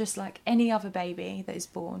cleft, just like any other baby that is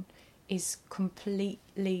born, is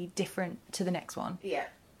completely different to the next one. Yeah.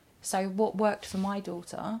 So what worked for my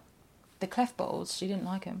daughter, the cleft bottles, she didn't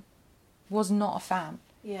like them. Was not a fan.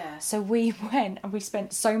 Yeah. So we went and we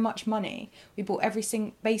spent so much money. We bought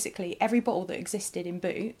basically every bottle that existed in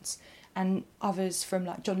Boots and others from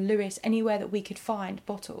like John Lewis, anywhere that we could find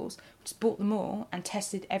bottles. We just bought them all and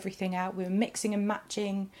tested everything out. We were mixing and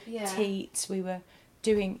matching teats. We were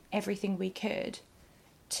doing everything we could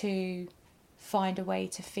to find a way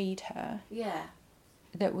to feed her. Yeah.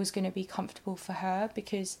 That was going to be comfortable for her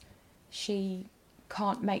because she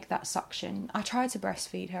can't make that suction. I tried to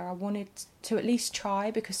breastfeed her. I wanted to at least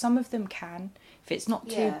try because some of them can. If it's not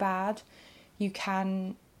too bad, you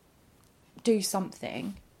can do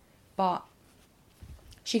something. But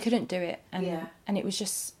she couldn't do it. And it was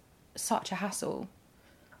just such a hassle.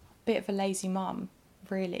 Bit of a lazy mum,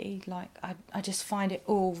 really. Like, I just find it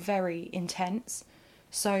all very intense.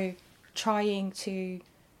 So trying to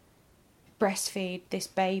breastfeed this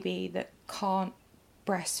baby that can't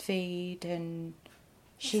breastfeed and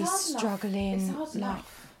she's struggling. It's hard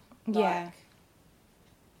enough. Yeah.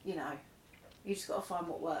 You know, you just got to find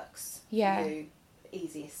what works. Yeah. For you.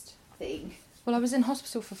 Easiest thing. Well, I was in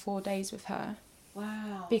hospital for 4 days with her.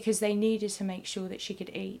 Wow. Because they needed to make sure that she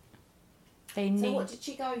could eat. So what did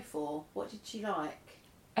she go for? What did she like?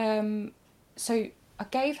 So I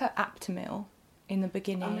gave her Aptamil in the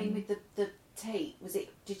beginning. I mean, with the teat,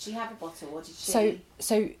 did she have a bottle or did she?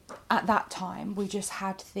 So at that time we just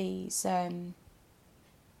had these.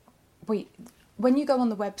 When you go on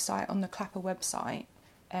the website, on the CLAPA website,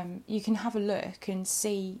 you can have a look and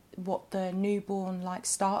see what the newborn like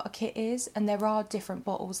starter kit is, and there are different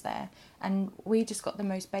bottles there. And we just got the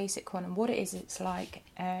most basic one, and what it is, it's like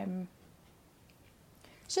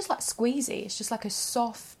it's just like squeezy. It's just like a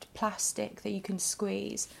soft plastic that you can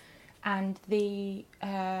squeeze, and the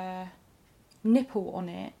nipple on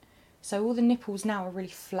it. So all the nipples now are really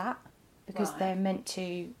flat because they're meant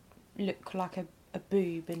to look like a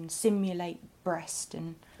boob and simulate breast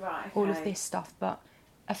and all of this stuff, but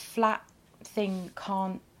a flat thing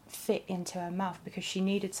can't fit into her mouth because she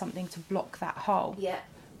needed something to block that hole. Yeah.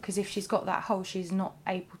 Because if she's got that hole, she's not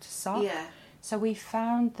able to suck. Yeah. So we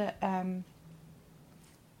found that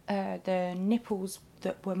the nipples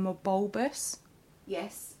that were more bulbous.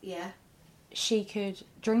 Yes. Yeah. She could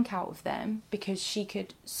drink out of them because she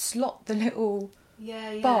could slot the little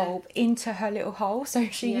bulb into her little hole. So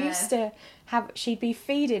she used to she'd be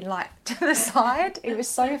feeding like to the side. It was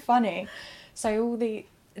so funny. So all the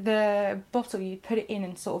bottle, you'd put it in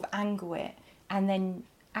and sort of angle it, and then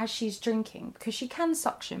as she's drinking, because she can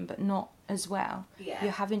suction but not as well,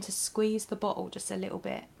 you're having to squeeze the bottle just a little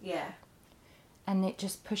bit. Yeah. And it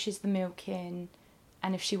just pushes the milk in.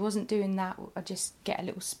 And if she wasn't doing that, I'd just get a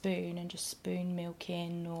little spoon and just spoon milk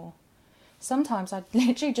in, or sometimes I'd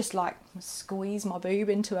literally just like squeeze my boob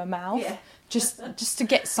into her mouth, just to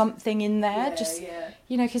get something in there.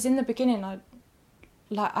 You know, because in the beginning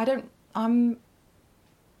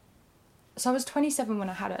so I was 27 when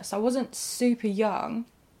I had her, so I wasn't super young,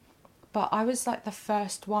 but I was like the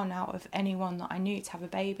first one out of anyone that I knew to have a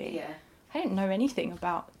baby. Yeah. I didn't know anything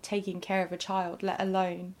about taking care of a child, let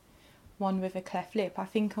alone one with a cleft lip. I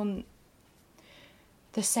think on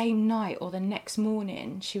the same night or the next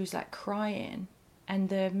morning, she was like crying,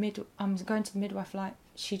 and I'm going to the midwife, like,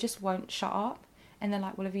 she just won't shut up. And they're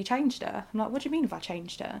like, well, have you changed her? I'm like, what do you mean have I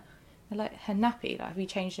changed her? They're like, her nappy, like, have you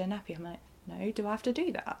changed her nappy? I'm like, no, do I have to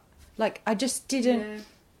do that? Like, I just didn't,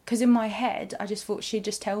 because in my head, I just thought she'd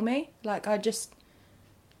just tell me. Like,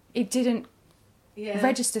 it didn't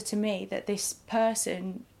register to me that this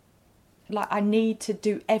person, like, I need to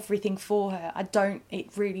do everything for her. It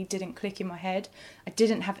really didn't click in my head. I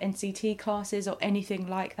didn't have NCT classes or anything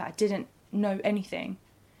like that. I didn't know anything.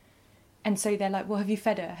 And so they're like, well, have you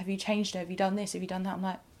fed her? Have you changed her? Have you done this? Have you done that? I'm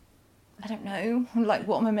like, I don't know. Like,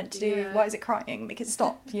 what am I meant to do? Yeah. Why is it crying? Make it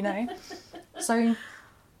stop, you know? So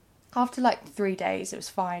after like 3 days, it was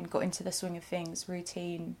fine. Got into the swing of things.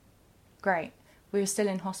 Routine. Great. We were still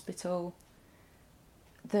in hospital.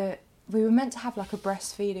 We were meant to have like a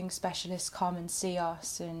breastfeeding specialist come and see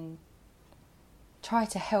us and try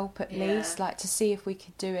to help at least, like, to see if we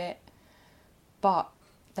could do it. But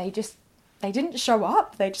they didn't show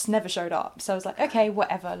up. They just never showed up. So I was like, okay,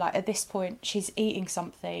 whatever. Like, at this point, she's eating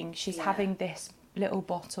something. She's having this little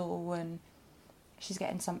bottle and she's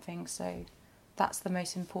getting something. So that's the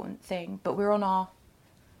most important thing. But we're on our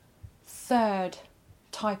 3rd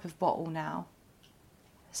type of bottle now.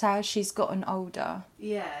 So as she's gotten older,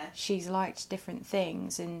 she's liked different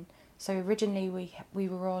things. And so originally we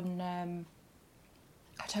were on,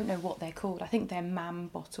 I don't know what they're called. I think they're MAM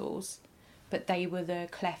bottles, but they were the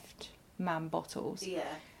cleft MAM bottles. Yeah.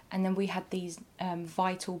 And then we had these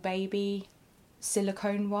Vital Baby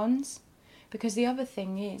silicone ones, because the other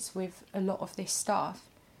thing is, with a lot of this stuff,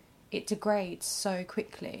 it degrades so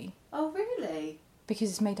quickly. Oh, really? Because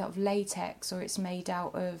it's made out of latex, or it's made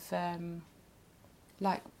out of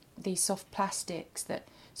like these soft plastics that.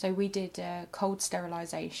 So we did cold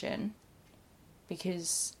sterilisation,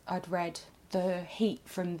 because I'd read the heat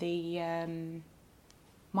from the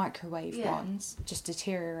microwave ones just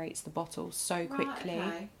deteriorates the bottles so quickly. Right,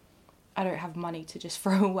 okay. I don't have money to just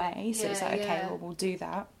throw away, so it's like, okay, well, we'll do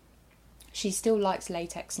that. She still likes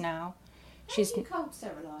latex now. How do you cold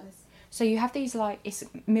sterilise? So you have these, like, it's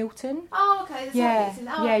Milton. Oh, okay. The tablets in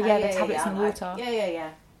the tablets in water. Yeah.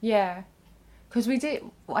 Yeah, because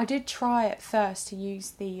I did try at first to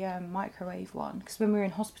use the microwave one, because when we were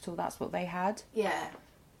in hospital, that's what they had. Yeah.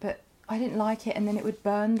 But I didn't like it, and then it would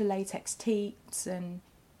burn the latex teats, and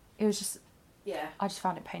it was just... Yeah. I just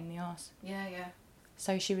found it a pain in the arse. Yeah.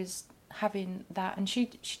 So she was having that, and she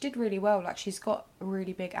did really well. Like, she's got a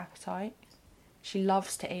really big appetite. She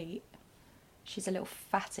loves to eat. She's a little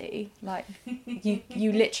fatty. Like,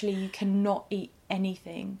 you literally, you cannot eat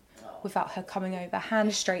anything without her coming over,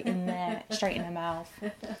 hand straight in there, straight in her mouth.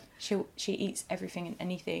 She eats everything and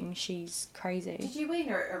anything. She's crazy. Did you wean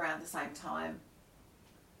her around the same time?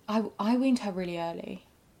 I weaned her really early.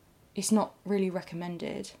 It's not really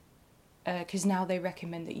recommended, because now they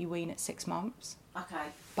recommend that you wean at 6 months. Okay.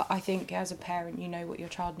 But I think as a parent, you know what your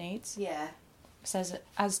child needs. Yeah. So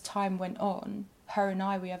as time went on, her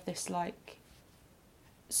and we have this, like,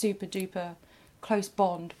 super duper close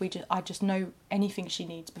bond. I just know anything she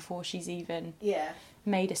needs before she's even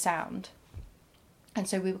made a sound. And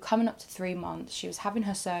so we were coming up to 3 months. She was having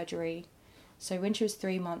her surgery. So when she was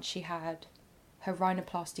 3 months, she had her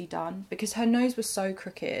rhinoplasty done, because her nose was so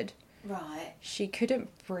crooked. Right. She couldn't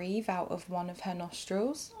breathe out of one of her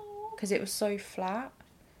nostrils because it was so flat.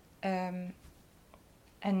 And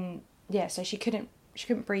yeah, so she couldn't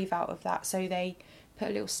breathe out of that. So they put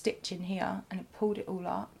a little stitch in here and it pulled it all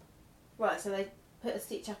up. Right, so they put a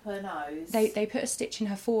stitch up her nose. They put a stitch in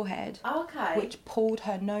her forehead. Oh, okay. Which pulled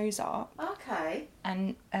her nose up. Okay.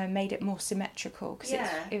 And made it more symmetrical, because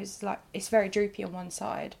it was like, it's very droopy on one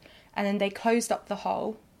side. And then they closed up the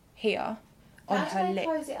hole here on her lip. How do they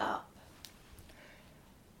close it up?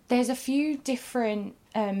 There's a few different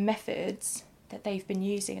methods that they've been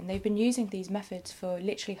using, and they've been using these methods for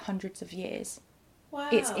literally hundreds of years. Wow.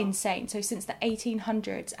 It's insane. So since the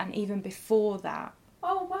 1800s and even before that.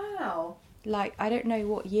 Oh, wow. Like, I don't know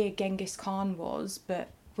what year Genghis Khan was, but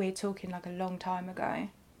we're talking like a long time ago.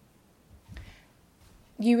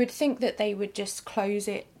 You would think that they would just close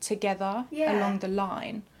it together along the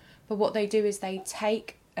line. But what they do is they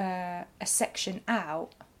take a section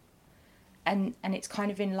out and it's kind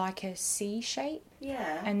of in like a C shape.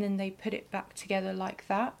 Yeah. And then they put it back together like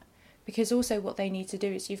that. Because also what they need to do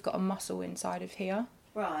is you've got a muscle inside of here.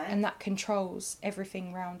 Right. And that controls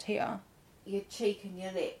everything round here. Your cheek and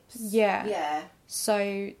your lips. Yeah. Yeah.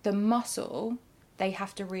 So the muscle, they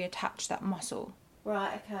have to reattach that muscle.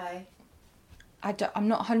 Right, okay. I'm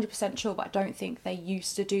not 100% sure, but I don't think they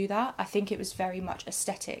used to do that. I think it was very much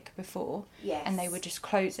aesthetic before. Yes. And they would just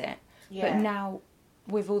close it. But now,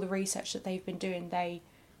 with all the research that they've been doing, they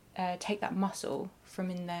take that muscle from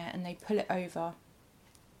in there and they pull it over,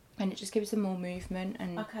 and it just gives them more movement,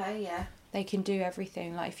 and they can do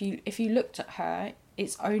everything. Like if you looked at her,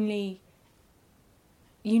 it's only,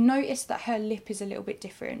 you notice that her lip is a little bit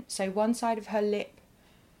different. So one side of her lip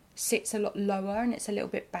sits a lot lower and it's a little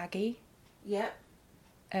bit baggy. Yep.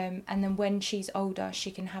 And then when she's older,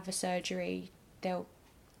 she can have a surgery. They'll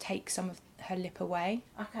take some of her lip away.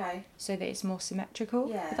 Okay. So that it's more symmetrical.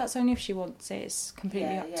 Yeah. But that's only if she wants it. It's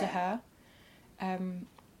completely up to her.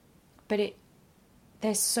 But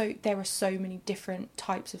there are so many different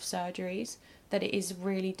types of surgeries that it is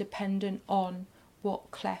really dependent on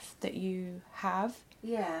what cleft that you have.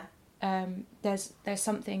 Yeah. There's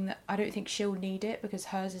something that I don't think she'll need it because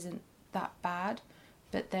hers isn't that bad,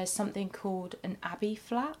 but there's something called an Abbey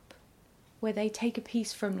flap, where they take a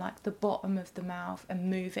piece from like the bottom of the mouth and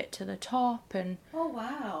move it to the top, and oh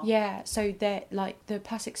wow. Yeah, so they're like the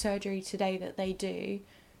plastic surgery today that they do,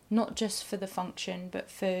 not just for the function but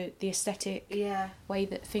for the aesthetic way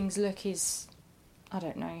that things look is, I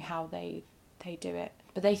don't know how they do it,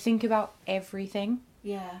 but they think about everything.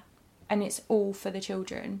 Yeah. And it's all for the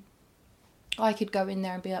children. I could go in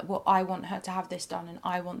there and be like, well, I want her to have this done and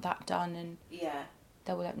I want that done, and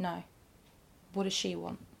they'll be like, no, what does she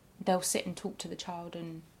want? They'll sit and talk to the child,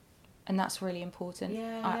 and that's really important.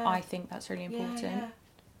 I think that's really important. Yeah.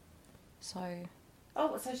 So.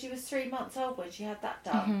 Oh, so she was 3 months old when she had that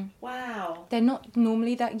done. Mm-hmm. Wow. They're not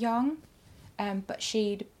normally that young, but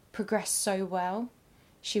she'd progressed so well.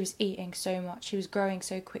 She was eating so much. She was growing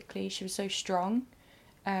so quickly. She was so strong.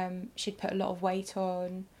 She'd put a lot of weight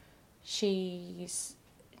on. She's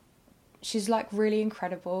like really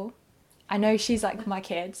incredible. I know she's like my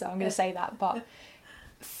kid, so I'm going to say that, but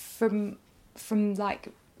from like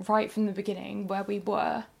right from the beginning where we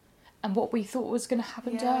were and what we thought was going to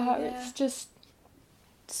happen to her, it's just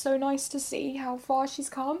so nice to see how far she's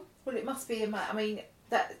come. Well, it must be, I mean,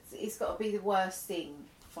 that it's got to be the worst thing,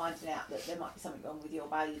 finding out that there might be something wrong with your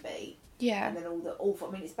baby. Yeah. And then all the awful,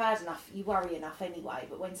 I mean, it's bad enough, you worry enough anyway,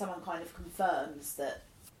 but when someone kind of confirms that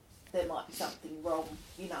there might be something wrong,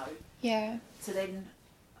 you know. Yeah. So then,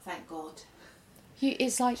 thank God.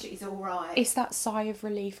 It's like she's all right. It's that sigh of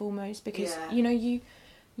relief almost, because you know you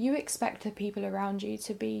expect the people around you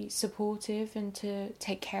to be supportive and to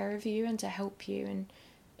take care of you and to help you, and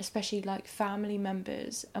especially like family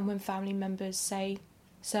members. And when family members say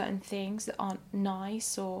certain things that aren't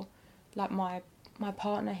nice, or like my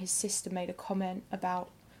partner, his sister made a comment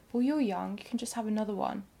about, well, you're young, you can just have another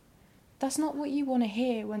one. That's not what you want to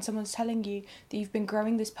hear when someone's telling you that you've been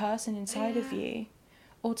growing this person inside of you.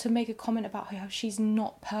 Or to make a comment about how she's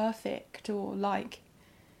not perfect, or like,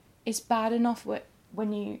 it's bad enough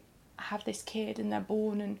when you have this kid and they're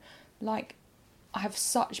born, and like, I have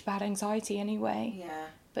such bad anxiety anyway. Yeah.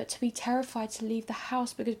 But to be terrified to leave the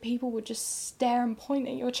house because people would just stare and point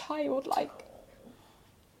at your child, like.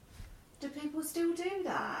 Do people still do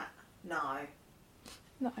that? No.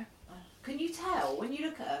 No. Can you tell when you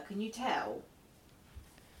look at her? Can you tell,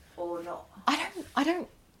 or not? I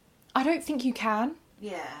don't think you can.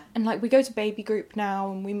 Yeah. And like, we go to baby group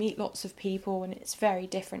now and we meet lots of people, and it's very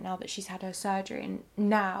different now that she's had her surgery, and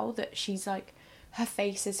now that she's like, her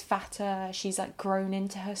face is fatter, she's like grown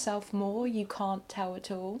into herself more, you can't tell at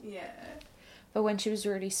all. Yeah. But when she was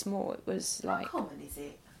really small, it was like... How common is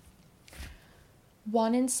it?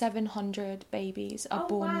 1 in 700 babies are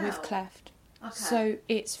born with cleft. Okay. So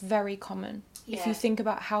it's very common. Yeah. If you think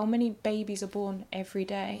about how many babies are born every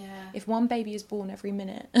day, if one baby is born every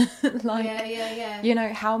minute, like, you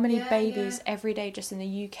know, how many babies every day just in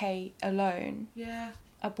the UK alone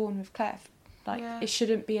are born with cleft. Like, it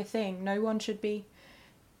shouldn't be a thing. No one should be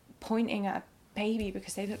pointing at a baby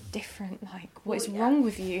because they look different. Like, what is wrong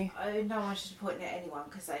with you? No one should be pointing at anyone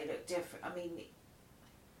because they look different. I mean,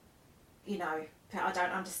 you know, I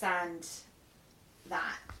don't understand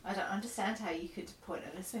that. I don't understand how you could point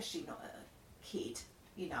at, especially not at a kid,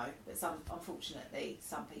 you know, but unfortunately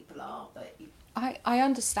some people are, but I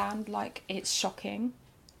understand, like, it's shocking.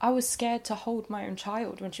 I was scared to hold my own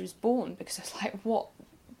child when she was born because I was like,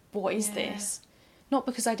 what is this? Not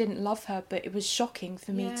because I didn't love her, but it was shocking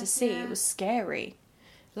for me to see. It was scary.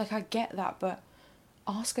 Like, I get that, but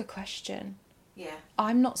ask a question. Yeah.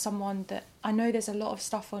 I'm not someone that... I know there's a lot of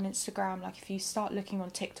stuff on Instagram, like if you start looking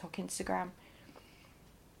on TikTok, Instagram,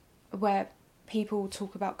 where people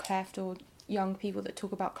talk about cleft, or young people that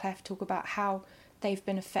talk about cleft talk about how they've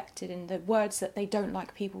been affected in the words that they don't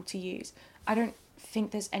like people to use. I don't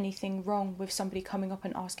think there's anything wrong with somebody coming up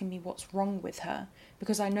and asking me what's wrong with her,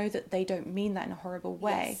 because I know that they don't mean that in a horrible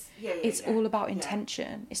way. Yes. It's all about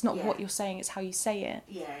intention. It's not what you're saying, it's how you say it.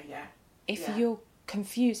 if you're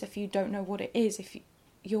confused, if you don't know what it is, if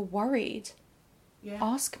you're worried,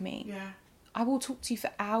 ask me. Yeah. I will talk to you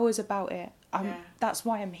for hours about it. That's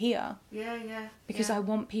why I'm here. Yeah. Because I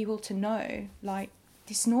want people to know, like,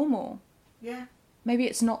 it's normal. Yeah. Maybe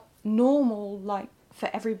it's not normal, like, for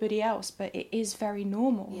everybody else, but it is very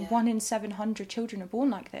normal. Yeah. 1 in 700 children are born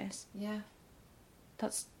like this. Yeah.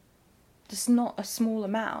 That's not a small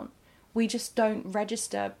amount. We just don't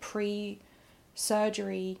register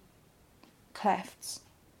pre-surgery clefts.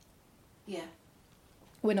 Yeah.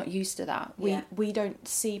 We're not used to that. We don't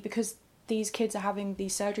see, because these kids are having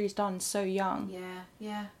these surgeries done so young.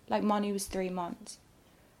 Yeah. Like Mani was 3 months.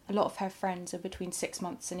 A lot of her friends are between 6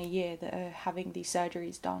 months and a year that are having these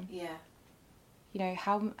surgeries done. Yeah. You know,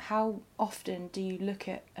 how often do you look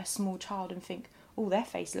at a small child and think, oh, their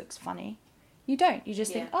face looks funny? You don't. You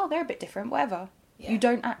just think, oh, they're a bit different, whatever. Yeah. You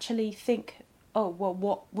don't actually think, oh, well,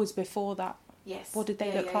 what was before that? Yes. What did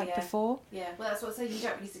they look like before? Yeah, well, that's what I say. You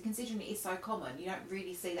don't really, considering it is so common, you don't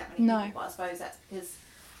really see that many people. But I suppose that's because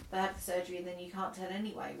they have the surgery and then you can't tell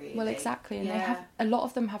anyway, really. Well, exactly. And they have, a lot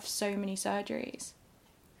of them have so many surgeries.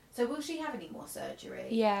 So will she have any more surgery?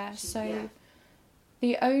 Yeah,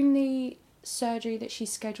 the only surgery that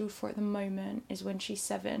she's scheduled for at the moment is when she's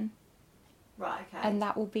 7. Right, okay. And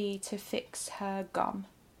that will be to fix her gum.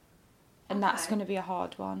 And that's going to be a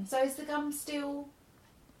hard one. So is the gum still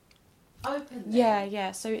open then?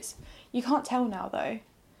 Yeah. So it's, you can't tell now though.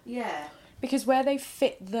 Yeah. Because where they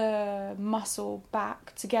fit the muscle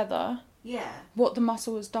back together, what the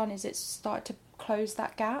muscle has done is it's started to close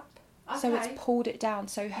that gap. Okay. So it's pulled it down.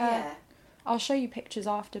 So I'll show you pictures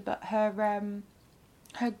after, but her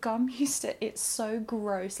gum it's so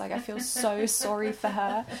gross. Like, I feel so sorry for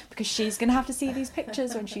her because she's going to have to see these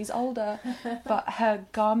pictures when she's older. But her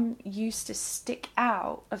gum used to stick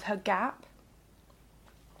out of her gap.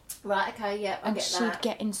 Right, okay, yeah, I get that. And she'd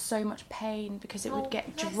get in so much pain because it would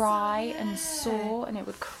get dry and sore and it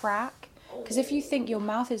would crack. Because if you think your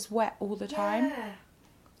mouth is wet all the time,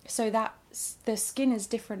 so that the skin is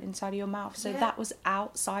different inside of your mouth. So that was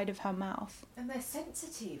outside of her mouth. And they're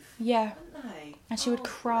sensitive. Yeah. Aren't they? And she would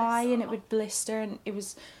cry and it would blister, and it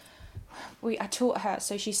was... I taught her,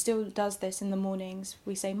 so she still does this in the mornings.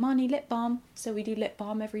 We say, Mani, lip balm. So we do lip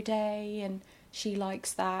balm every day, and she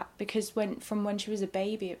likes that because from when she was a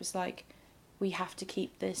baby, it was like, we have to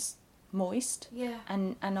keep this moist. Yeah.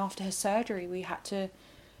 And after her surgery, we had to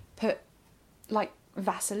put like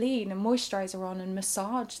Vaseline and moisturiser on and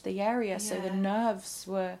massage the area so the nerves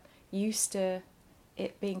were used to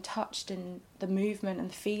it being touched and the movement and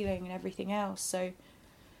the feeling and everything else. So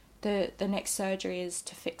the next surgery is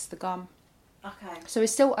to fix the gum. Okay. So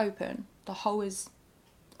it's still open. The hole is,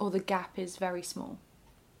 or the gap is very small.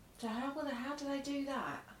 So how do they do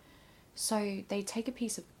that? So they take a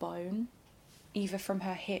piece of bone, either from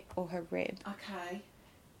her hip or her rib. Okay.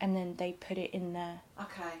 And then they put it in there.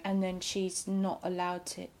 Okay. And then she's not allowed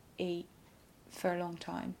to eat for a long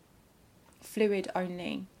time. Fluid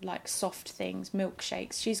only, like soft things,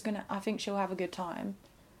 milkshakes. I think she'll have a good time.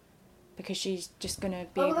 Because she's just going to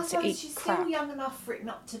be able to eat she's crap. Still young enough for it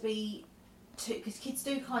not to be because kids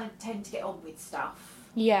do kind of tend to get on with stuff.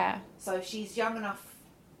 Yeah. So she's young enough,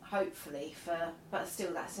 hopefully, but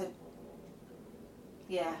still that's going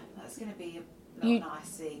to be a nice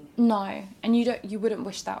thing. No, and you wouldn't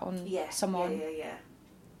wish that on someone. Yeah.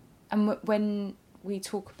 And when we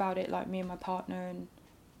talk about it, like me and my partner, and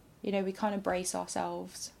we kind of brace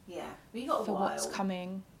ourselves. Yeah, we got for what's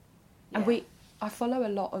coming, and I follow a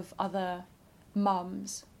lot of other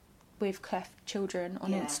mums with cleft children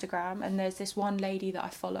on Instagram, and there's this one lady that I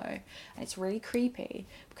follow, and it's really creepy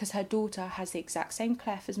because her daughter has the exact same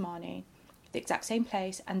cleft as Mani, the exact same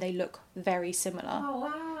place, and they look very similar. Oh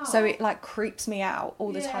wow. So it like creeps me out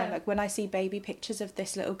all the time. Like when I see baby pictures of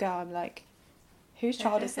this little girl, I'm like, whose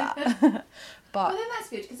child is that? But well, then that's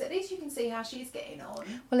good because at least you can see how she's getting on.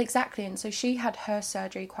 Well, exactly. And so she had her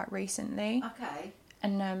surgery quite recently. Okay.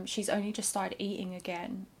 And she's only just started eating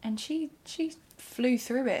again, and she flew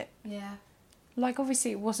through it. Yeah. Like, obviously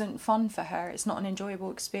it wasn't fun for her, it's not an enjoyable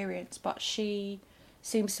experience, but she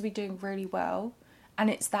seems to be doing really well. And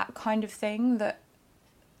it's that kind of thing that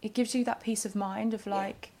it gives you that peace of mind of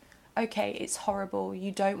like, okay, it's horrible,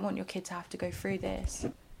 you don't want your kid to have to go through this.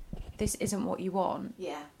 This isn't what you want.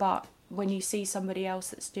 Yeah. But when you see somebody else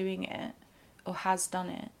that's doing it, or has done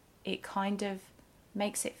it, it kind of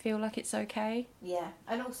makes it feel like it's okay. Yeah,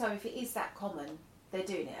 and also if it is that common, they're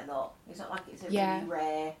doing it a lot. It's not like it's a really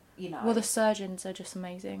rare, Well, the surgeons are just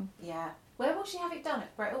amazing. Yeah. Where will she have it done?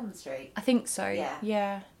 At Great Ormond Street? I think so.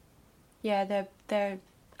 Yeah. Yeah, they're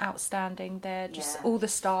outstanding. They're just all the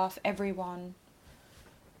staff, everyone.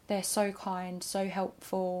 They're so kind, so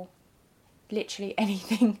helpful. literally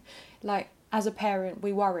anything. Like, as a parent,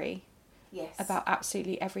 we worry about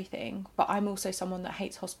absolutely everything. But I'm also someone that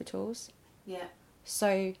hates hospitals. Yeah.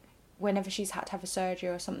 So whenever she's had to have a surgery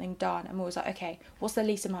or something done, I'm always like, okay, what's the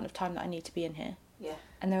least amount of time that I need to be in here? Yeah.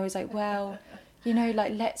 And they're always like, well, you know,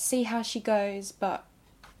 like, let's see how she goes. But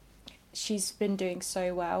she's been doing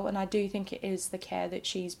so well, and I do think it is the care that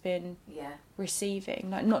she's been receiving,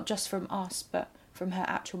 like, not just from us, but from her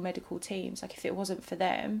actual medical teams. Like, if it wasn't for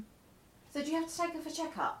them... So do you have to take her for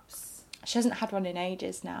checkups? She hasn't had one in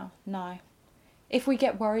ages now, no. If we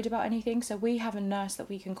get worried about anything, so we have a nurse that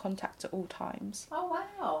we can contact at all times. Oh,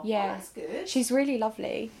 wow. Yeah. Oh, that's good. She's really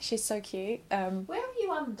lovely. She's so cute. Where are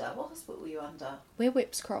you under? What hospital were you under? We're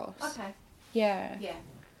Whips Cross. Okay. Yeah. Yeah.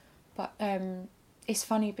 But it's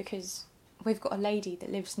funny because we've got a lady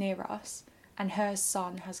that lives near us, and her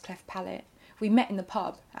son has cleft palate. We met in the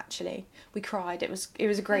pub, actually. We cried. It was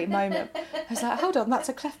a great moment. I was like, hold on, that's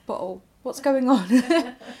a cleft bottle. What's going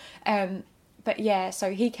on? But yeah,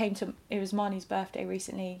 so he came to... It was Marnie's birthday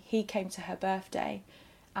recently. He came to her birthday,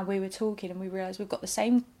 and we were talking, and we realised we've got the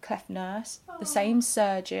same cleft nurse, the same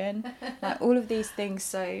surgeon, like, all of these things.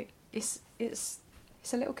 So it's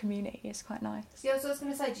a little community. It's quite nice. Yeah, so I was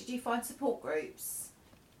going to say, did you find support groups?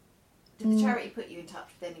 Did the charity put you in touch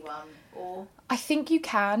with anyone, or...? I think you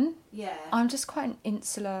can. Yeah. I'm just quite an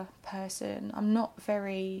insular person. I'm not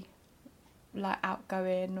very, like,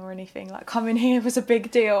 outgoing or anything. Like, coming here was a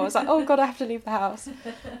big deal. I was like, oh God, I have to leave the house.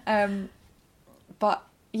 But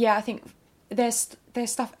yeah, I think there's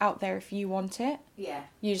stuff out there if you want it. Yeah.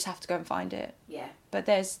 You just have to go and find it. Yeah. But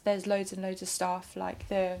there's loads and loads of stuff, like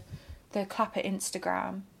the Clapper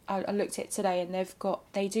Instagram. I looked at it today, and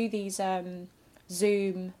they do these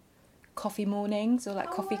Zoom coffee mornings, or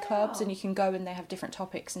like coffee clubs, and you can go and they have different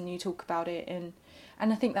topics and you talk about it, and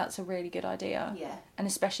I think that's a really good idea. Yeah. And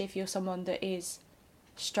especially if you're someone that is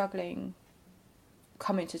struggling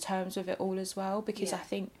coming to terms with it all as well, because I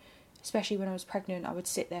think, especially when I was pregnant, I would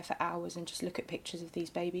sit there for hours and just look at pictures of these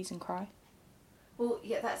babies and cry. Well,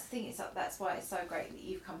 yeah, that's the thing. That's why it's so great that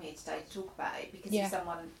you've come here today to talk about it, because if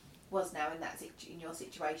someone was now in your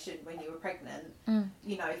situation when you were pregnant,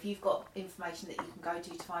 you know, if you've got information that you can go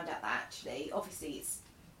to find out that actually, obviously it's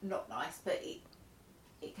not nice, but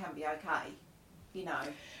it can be okay, you know.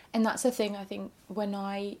 And that's the thing, I think, when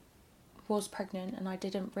I was pregnant and I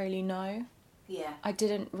didn't really know. Yeah. I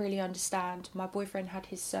didn't really understand. My boyfriend had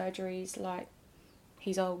his surgeries, like,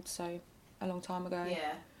 he's old, so a long time ago.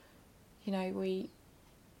 Yeah. You know,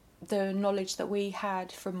 the knowledge that we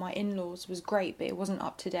had from my in-laws was great, but it wasn't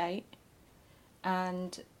up to date.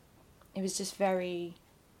 And it was just very,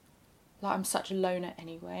 like, I'm such a loner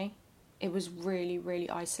anyway. It was really,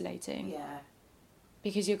 really isolating. Yeah.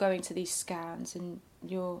 Because you're going to these scans and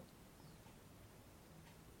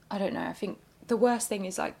I don't know, I think the worst thing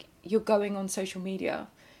is, like, you're going on social media,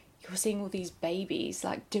 you're seeing all these babies,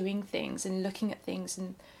 like, doing things and looking at things,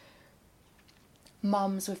 and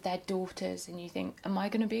mums with their daughters, and you think, am I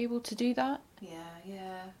going to be able to do that?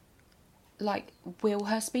 Yeah. Like, will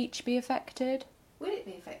her speech be affected? Will it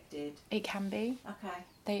be affected? It can be.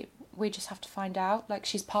 Okay. We just have to find out. Like,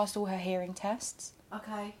 she's passed all her hearing tests.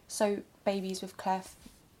 Okay. So babies with cleft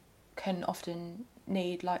can often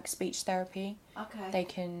need, like, speech therapy. Okay. They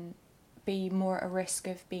can be more at a risk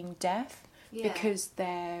of being deaf. Yeah. Because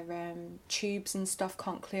their tubes and stuff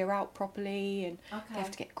can't clear out properly, and they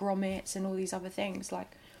have to get grommets and all these other things.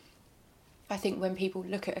 Like, I think when people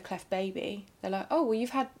look at a cleft baby, they're like, oh, well, you've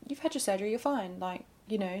had your surgery, you're fine. Like,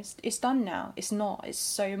 you know, it's done now. It's not. It's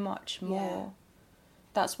so much more. Yeah.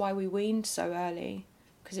 That's why we weaned so early,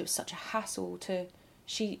 because it was such a hassle to...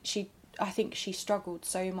 I think she struggled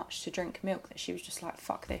so much to drink milk that she was just like,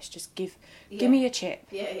 fuck this, just give me a chip.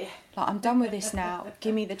 Yeah. Like, I'm done with this now,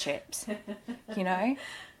 give me the chips, you know?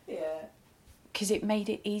 Yeah. Because it made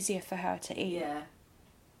it easier for her to eat. Yeah.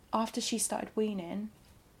 After she started weaning,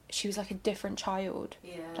 she was like a different child.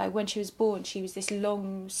 Yeah. Like, when she was born, she was this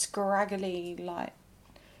long, scraggly, like,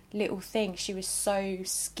 little thing. She was so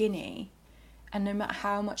skinny, and no matter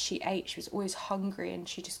how much she ate, she was always hungry, and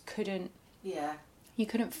she just couldn't... Yeah. You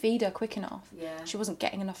couldn't feed her quick enough. Yeah. She wasn't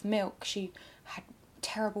getting enough milk. She had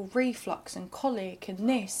terrible reflux and colic and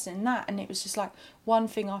this and that, and it was just like one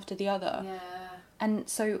thing after the other. Yeah. And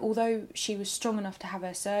so although she was strong enough to have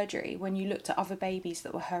her surgery, when you looked at other babies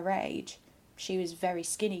that were her age, she was very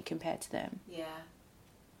skinny compared to them. Yeah.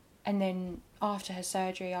 And then after her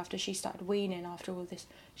surgery, after she started weaning, after all this,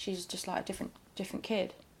 she was just like a different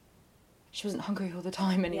kid. She wasn't hungry all the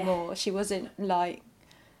time anymore. Yeah. She wasn't like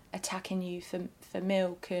attacking you for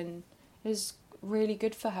milk, and it was really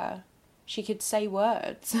good for her. She could say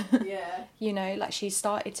words. Yeah. You know, like she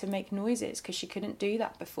started to make noises because she couldn't do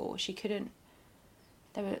that before. She couldn't.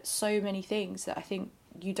 There were so many things that I think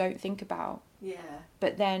you don't think about. Yeah.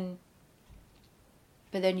 But then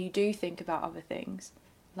you do think about other things.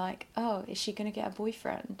 Like, oh, is she going to get a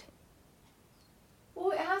boyfriend?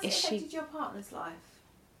 Well, how has it affected your partner's life?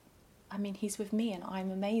 I mean, he's with me and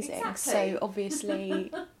I'm amazing. Exactly. So obviously...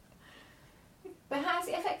 But how has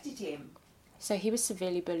it affected him? So he was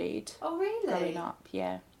severely bullied. Oh, really? Growing up,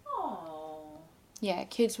 yeah. Oh. Yeah,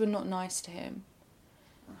 kids were not nice to him.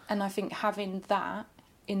 And I think having that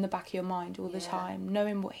in the back of your mind all the time,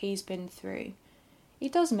 knowing what he's been through,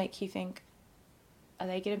 it does make you think, are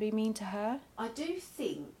they going to be mean to her? I do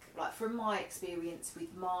think, like from my experience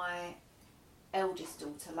with my eldest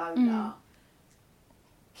daughter, Lola,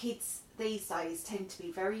 kids these days tend to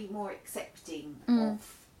be very more accepting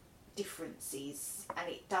of differences, and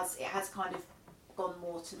it has kind of gone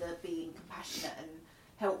more to the being compassionate and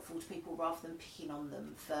helpful to people rather than picking on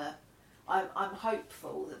them for... I'm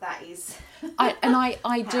hopeful that is I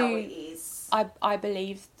how do. it is. I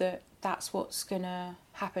believe that that's what's going to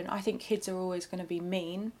happen. I think kids are always going to be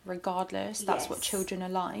mean, regardless. That's what children are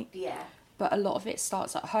like. Yeah. But a lot of it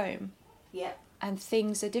starts at home. Yeah. And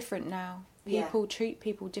things are different now. People treat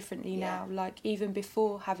people differently now. Like, even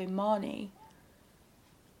before having Marnie,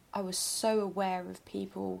 I was so aware of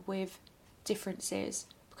people with differences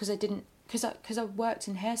because I worked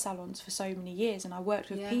in hair salons for so many years and I worked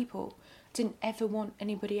with people. Didn't ever want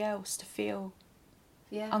anybody else to feel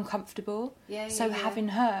uncomfortable. So having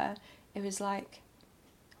her, it was like,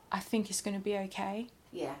 I think it's going to be okay.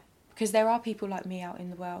 Yeah. Because there are people like me out in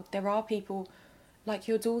the world. There are people like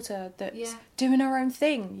your daughter that's doing her own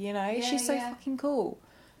thing, you know? She's so fucking cool.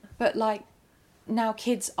 But like, now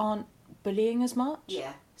kids aren't bullying as much.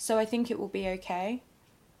 Yeah. So I think it will be okay.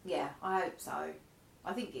 Yeah, I hope so.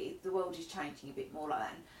 I think the world is changing a bit more like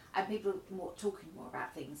that. And people are talking more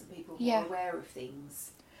about things and people are more aware of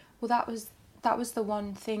things. Well, that was the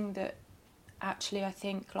one thing that actually I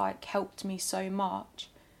think like helped me so much.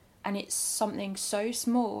 And it's something so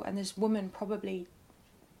small, and this woman probably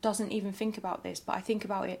doesn't even think about this, but I think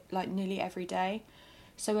about it like nearly every day.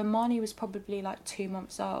 So when Marnie was probably like 2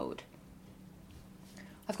 months old,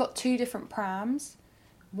 I've got 2 different prams.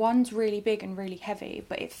 One's really big and really heavy,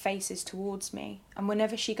 but it faces towards me. And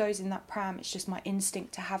whenever she goes in that pram, it's just my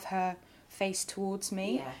instinct to have her face towards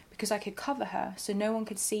me because I could cover her so no one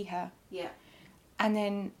could see her. Yeah. And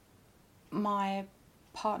then my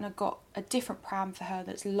partner got a different pram for her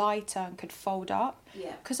that's lighter and could fold up.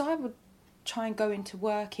 Yeah. Because I would try and go into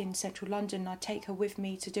work in central London and I'd take her with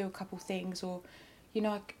me to do a couple things, or, you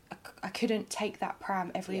know, I couldn't take that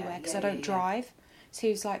pram everywhere because I don't drive. So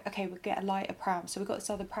he was like, okay, we'll get a lighter pram. So we got this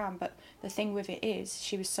other pram, but the thing with it is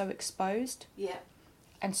she was so exposed. Yeah.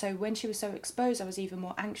 And so when she was so exposed, I was even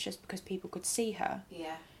more anxious because people could see her.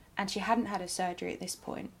 Yeah. And she hadn't had a surgery at this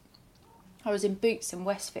point. I was in Boots in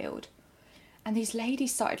Westfield, and these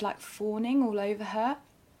ladies started like fawning all over her,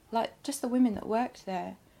 like just the women that worked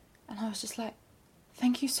there. And I was just like,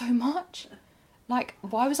 thank you so much. Like,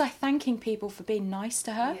 why was I thanking people for being nice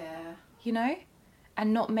to her? Yeah. You know?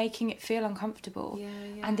 And not making it feel uncomfortable.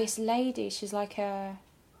 Yeah. And this lady, she's like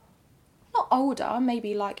not older,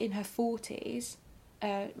 maybe like in her 40s,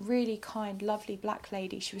 a really kind, lovely black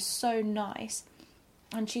lady. She was so nice.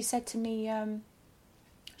 And she said to me,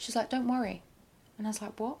 she's like, don't worry. And I was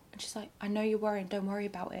like, what? And she's like, I know you're worrying, don't worry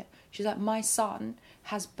about it. She's like, my son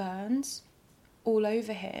has burns all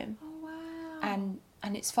over him. Oh, wow.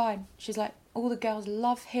 And it's fine. She's like, all the girls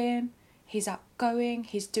love him. He's outgoing.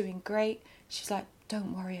 He's doing great. She's like,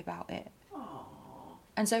 don't worry about it. Aww.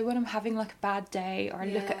 And so when I'm having like a bad day, or I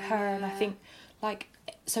look at her and I think like,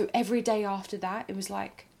 so every day after that, it was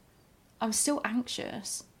like, I'm still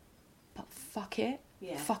anxious, but fuck it.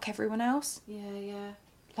 Yeah. Fuck everyone else. Yeah, yeah.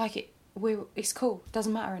 Like it's cool.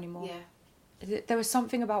 Doesn't matter anymore. Yeah. There was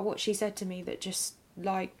something about what she said to me that just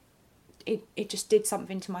like, it just did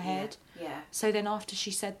something to my head. Yeah. So then after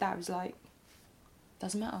she said that, I was like,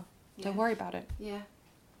 doesn't matter. Yeah. Don't worry about it. Yeah.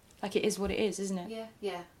 Like, it is what it is, isn't it? Yeah,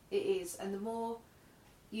 yeah, it is. And the more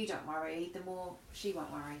you don't worry, the more she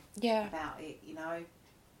won't worry about it, you know,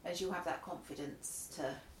 as you'll have that confidence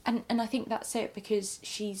to... And I think that's it, because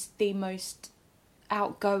she's the most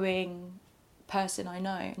outgoing person I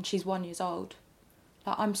know, and she's 1 year old.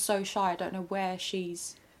 Like, I'm so shy, I don't know where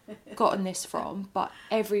she's gotten this from, but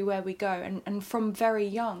everywhere we go, and from very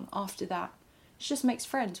young after that, she just makes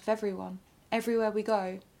friends with everyone. Everywhere we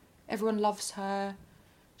go, everyone loves her.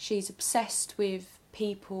 She's obsessed with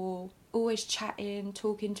people, always chatting,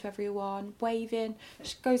 talking to everyone, waving.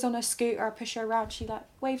 She goes on her scooter, I push her around, she like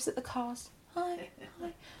waves at the cars. Hi,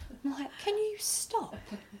 hi. I'm like, can you stop?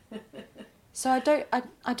 So I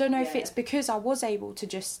don't know if it's because I was able to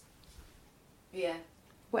just... Yeah.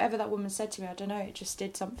 Whatever that woman said to me, I don't know, it just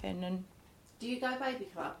did something. And do you go baby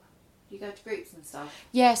club? Do you go to groups and stuff?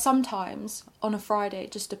 Yeah, sometimes on a Friday.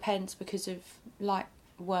 It just depends because of like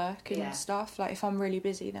work and stuff. Like if I'm really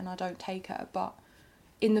busy, then I don't take her. But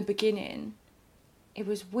in the beginning, it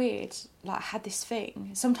was weird. Like I had this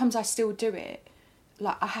thing. Sometimes I still do it.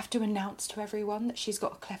 Like I have to announce to everyone that she's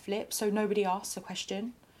got a cleft lip, so nobody asks a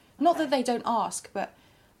question. Not that they don't ask, but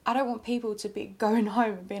I don't want people to be going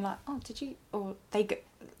home and being like, "Oh, did you?" Or they go.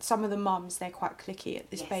 Some of the mums, they're quite cliquey at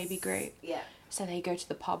this baby group. Yeah. So they go to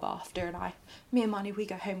the pub after, and me and Manny, we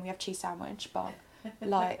go home, we have cheese sandwich, but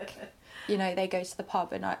like, you know, they go to the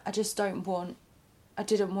pub, and I didn't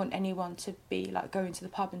want anyone to be like going to the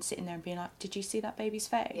pub and sitting there and being like, did you see that baby's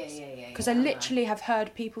face? Yeah. Because I literally have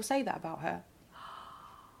heard people say that about her.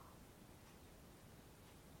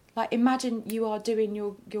 Like, imagine you are doing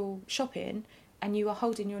your shopping and you are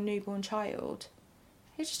holding your newborn child.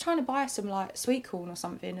 You're just trying to buy some like sweet corn or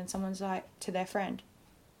something, and someone's like to their friend,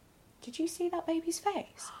 did you see that baby's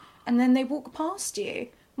face? And then they walk past you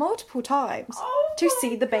multiple times to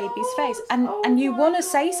see the baby's face, and you want to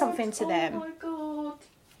say something to them. Oh my God.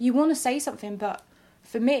 You want to say something, but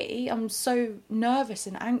for me, I'm so nervous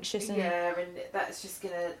and anxious. And that's just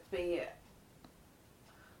gonna be...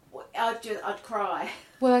 I'd cry.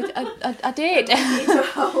 Well, I did.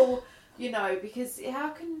 You know, because how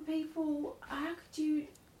could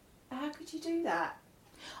you do that?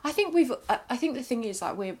 I think the thing is,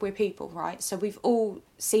 like, we're people, right? So we've all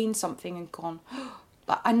seen something and gone,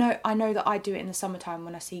 like, I know that I do it in the summertime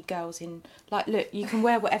when I see girls in, like, look, you can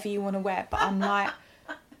wear whatever you want to wear, but I'm like,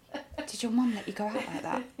 did your mum let you go out like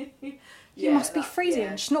that? You must be freezing.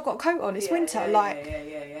 Yeah. She's not got a coat on. It's winter.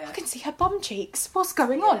 Yeah. I can see her bum cheeks. What's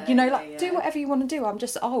going on? You know, like, do whatever you want to do. I'm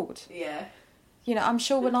just old. Yeah. You know, I'm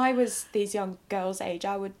sure when I was these young girls' age,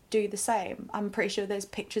 I would do the same. I'm pretty sure there's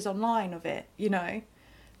pictures online of it, you know.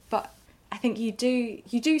 But I think you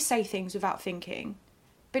do say things without thinking,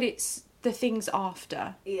 but it's the things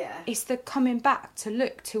after. Yeah. It's the coming back to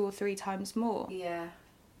look 2 or 3 times more. Yeah.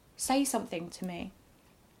 Say something to me.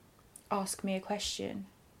 Ask me a question.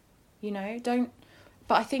 You know, don't...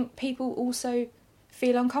 But I think people also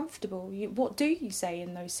feel uncomfortable. What do you say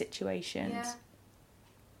in those situations? Yeah.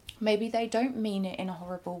 Maybe they don't mean it in a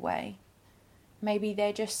horrible way. Maybe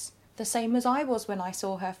they're just the same as I was when I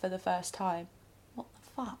saw her for the first time. What the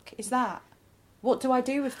fuck is that? What do I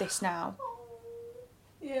do with this now?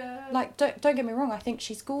 Yeah. Like, don't get me wrong, I think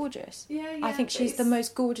she's gorgeous. Yeah. I think she's the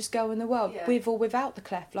most gorgeous girl in the world, with or without the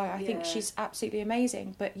cleft. Like, I think she's absolutely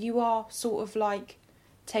amazing. But you are sort of, like,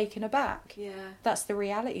 taken aback. Yeah. That's the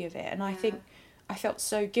reality of it. And I think I felt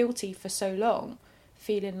so guilty for so long,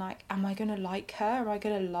 feeling like, am I going to like her? Am I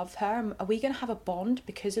going to love her? Are we going to have a bond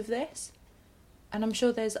because of this? And I'm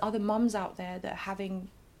sure there's other mums out there that are having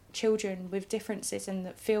children with differences and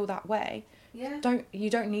that feel that way. Yeah. You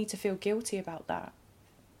don't need to feel guilty about that.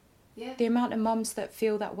 Yeah. The amount of mums that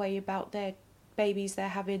feel that way about their babies they're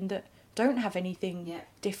having that don't have anything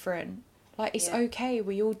different. Like, it's okay.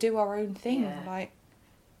 We all do our own thing. Yeah. Like,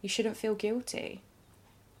 you shouldn't feel guilty.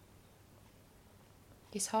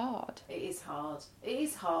 It's hard. It is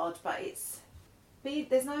hard, but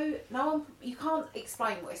there's no one... You can't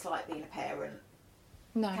explain what it's like being a parent.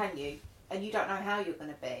 No. Can you? And you don't know how you're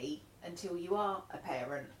going to be until you are a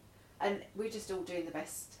parent. And we're just all doing the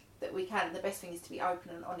best that we can. The best thing is to be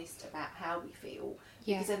open and honest about how we feel.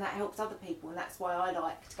 Yeah. Because then that helps other people. And that's why I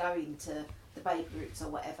like to go into the baby groups or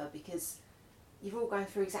whatever, because you're all going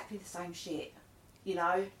through exactly the same shit, you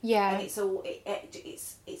know? Yeah. And it's all...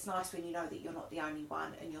 It's nice when you know that you're not the only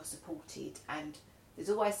one and you're supported, and there's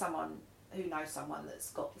always someone who knows someone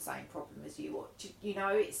that's got the same problem as you. Or, you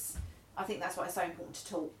know, I think that's why it's so important to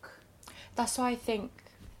talk. That's why I think,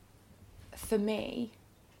 for me,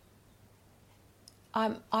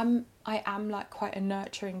 I am like quite a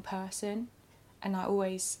nurturing person, and I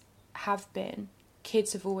always have been.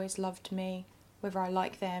 Kids have always loved me, whether I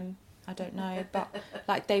like them, I don't know, but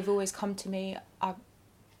like they've always come to me. I've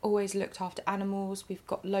always looked after animals. We've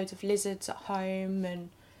got loads of lizards at home, and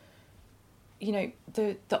you know,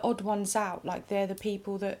 the odd ones out, like they're the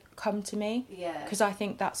people that come to me. Yeah. Because I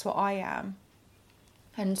think that's what I am.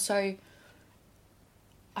 And so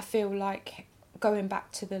I feel like going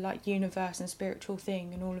back to the like universe and spiritual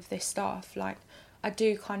thing and all of this stuff, like I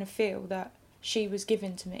do kind of feel that she was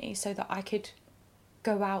given to me so that I could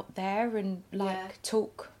go out there and like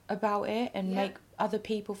talk about it and make other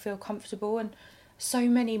people feel comfortable. And so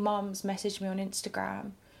many mums message me on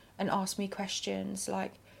Instagram and ask me questions.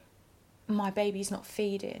 Like, my baby's not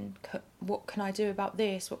feeding. What can I do about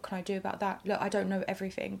this? What can I do about that? Look, I don't know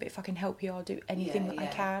everything, but if I can help you, I'll do anything that I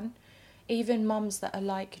can. Even mums that are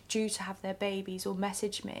like due to have their babies will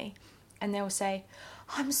message me and they'll say,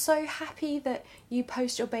 I'm so happy that you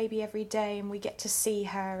post your baby every day and we get to see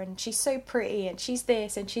her and she's so pretty and she's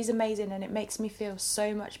this and she's amazing, and it makes me feel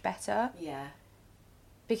so much better. Yeah.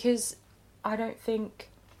 Because I don't think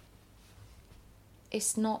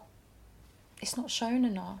it's not shown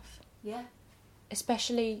enough. Yeah.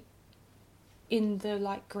 Especially in the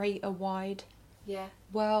like greater wide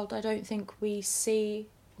world. I don't think we see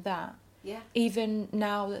that. Yeah. Even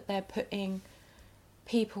now that they're putting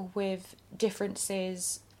people with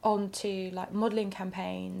differences onto like modelling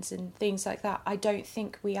campaigns and things like that, I don't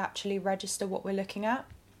think we actually register what we're looking at.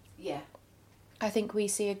 Yeah. I think we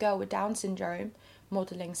see a girl with Down syndrome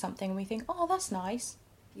modelling something and we think, oh, that's nice.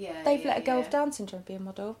 Yeah. They've let a girl with Down syndrome be a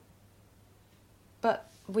model.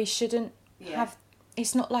 But we shouldn't have...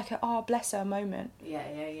 It's not like a, oh, bless her moment.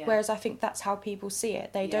 Yeah. Whereas I think that's how people see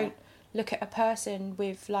it. They don't look at a person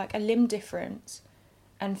with like a limb difference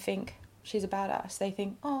and think she's a badass. They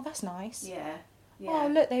think, oh, that's nice. Yeah. Oh,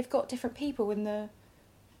 look, they've got different people in the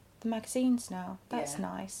magazines now. That's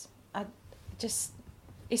nice. I just...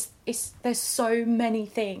 It's there's so many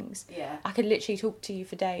things. Yeah. I could literally talk to you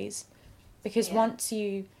for days. Because once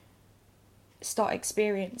you start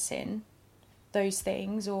experiencing those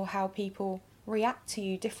things, or how people react to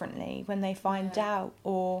you differently when they find out,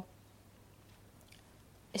 or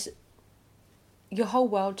your whole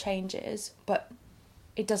world changes, but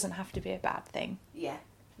it doesn't have to be a bad thing. Yeah.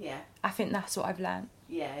 I think that's what I've learned.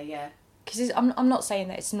 Yeah. Because I'm not saying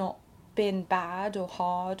that it's not been bad or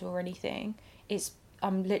hard or anything.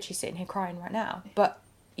 I'm literally sitting here crying right now. But,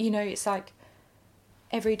 you know, it's like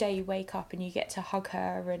every day you wake up and you get to hug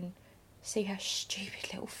her and see her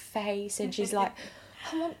stupid little face, and she's like,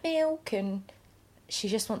 I want milk, and she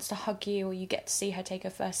just wants to hug you, or you get to see her take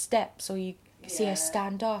her first steps, or you see her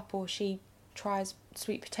stand up, or she tries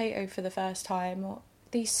sweet potato for the first time, or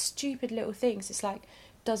these stupid little things. It's like,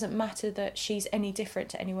 doesn't matter that she's any different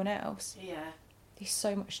to anyone else. Yeah. There's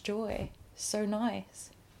so much joy. So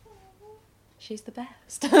nice. She's the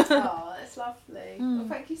best. Oh, that's lovely. Well,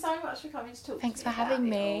 thank you so much for coming to talk Thanks to me for having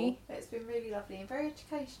about me. It all. It's been really lovely and very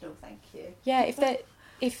educational. Thank you. Yeah,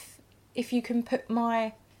 if you can put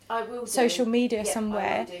my I will do. social media Yeah, somewhere.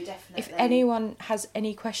 I will do, definitely. If anyone has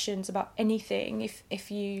any questions about anything,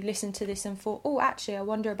 if you listen to this and thought, oh, actually, I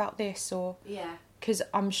wonder about this, or because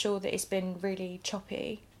I'm sure that it's been really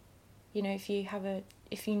choppy. You know, if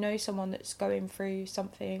you know someone that's going through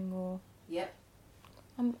something, or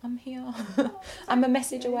I'm here. Oh, I'm a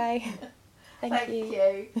message away. Thank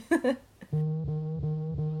you.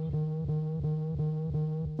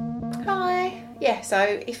 Hi. Yeah,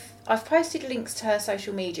 so if I've posted links to her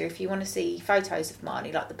social media, if you want to see photos of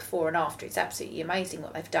Marnie, like the before and after, it's absolutely amazing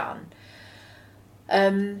what they've done.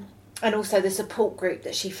 And also the support group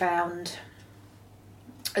that she found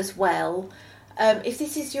as well. If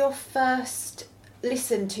this is your first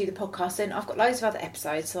listen to the podcast, then I've got loads of other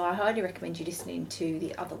episodes, so I highly recommend you listening to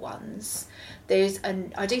the other ones.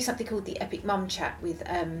 I do something called the Epic Mum Chat with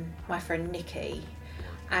my friend Nikki,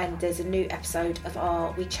 and there's a new episode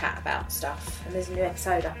of we chat about stuff, and there's a new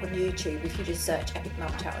episode up on YouTube. If you just search Epic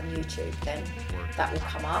Mum Chat on YouTube, then that will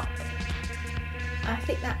come up. I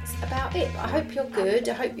think that's about it. I hope you're good.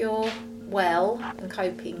 I hope you're well and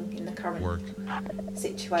coping in the current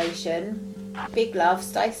situation. Big love,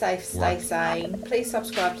 stay safe, stay sane. Please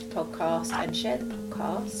subscribe to the podcast and share the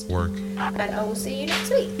podcast. And I will see you next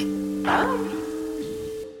week. Bye.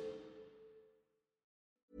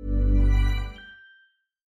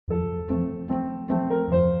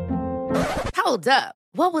 Hold up.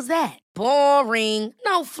 What was that? Boring.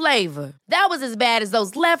 No flavor. That was as bad as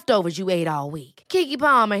those leftovers you ate all week. Keke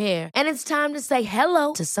Palmer here. And it's time to say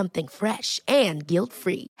hello to something fresh and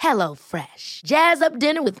guilt-free. Hello Fresh. Jazz up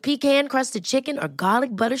dinner with pecan-crusted chicken or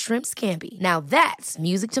garlic butter shrimp scampi. Now that's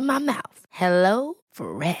music to my mouth. Hello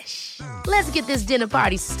Fresh. Let's get this dinner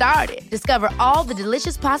party started. Discover all the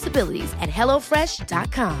delicious possibilities at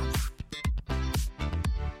HelloFresh.com.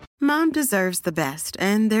 Mom deserves the best,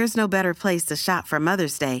 and there's no better place to shop for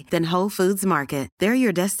Mother's Day than Whole Foods Market. They're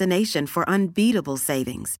your destination for unbeatable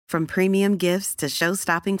savings, from premium gifts to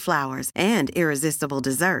show-stopping flowers and irresistible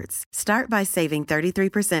desserts. Start by saving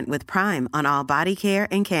 33% with Prime on all body care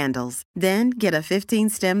and candles. Then get a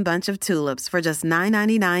 15-stem bunch of tulips for just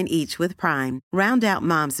 $9.99 each with Prime. Round out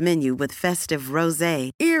Mom's menu with festive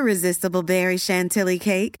rosé, irresistible berry chantilly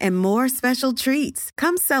cake, and more special treats.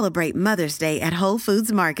 Come celebrate Mother's Day at Whole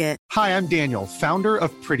Foods Market. it. Hi, I'm Daniel, founder of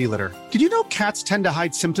Pretty Litter. Did you know cats tend to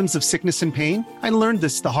hide symptoms of sickness and pain? I learned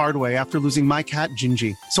this the hard way after losing my cat,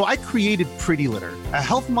 Gingy. So I created Pretty Litter, a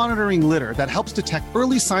health monitoring litter that helps detect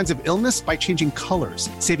early signs of illness by changing colors,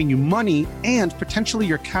 saving you money and potentially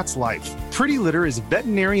your cat's life. Pretty Litter is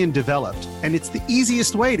veterinarian developed, and it's the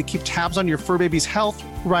easiest way to keep tabs on your fur baby's health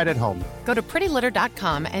right at home. Go to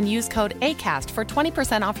prettylitter.com and use code ACAST for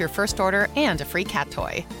 20% off your first order and a free cat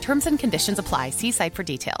toy. Terms and conditions apply. See site for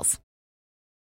details.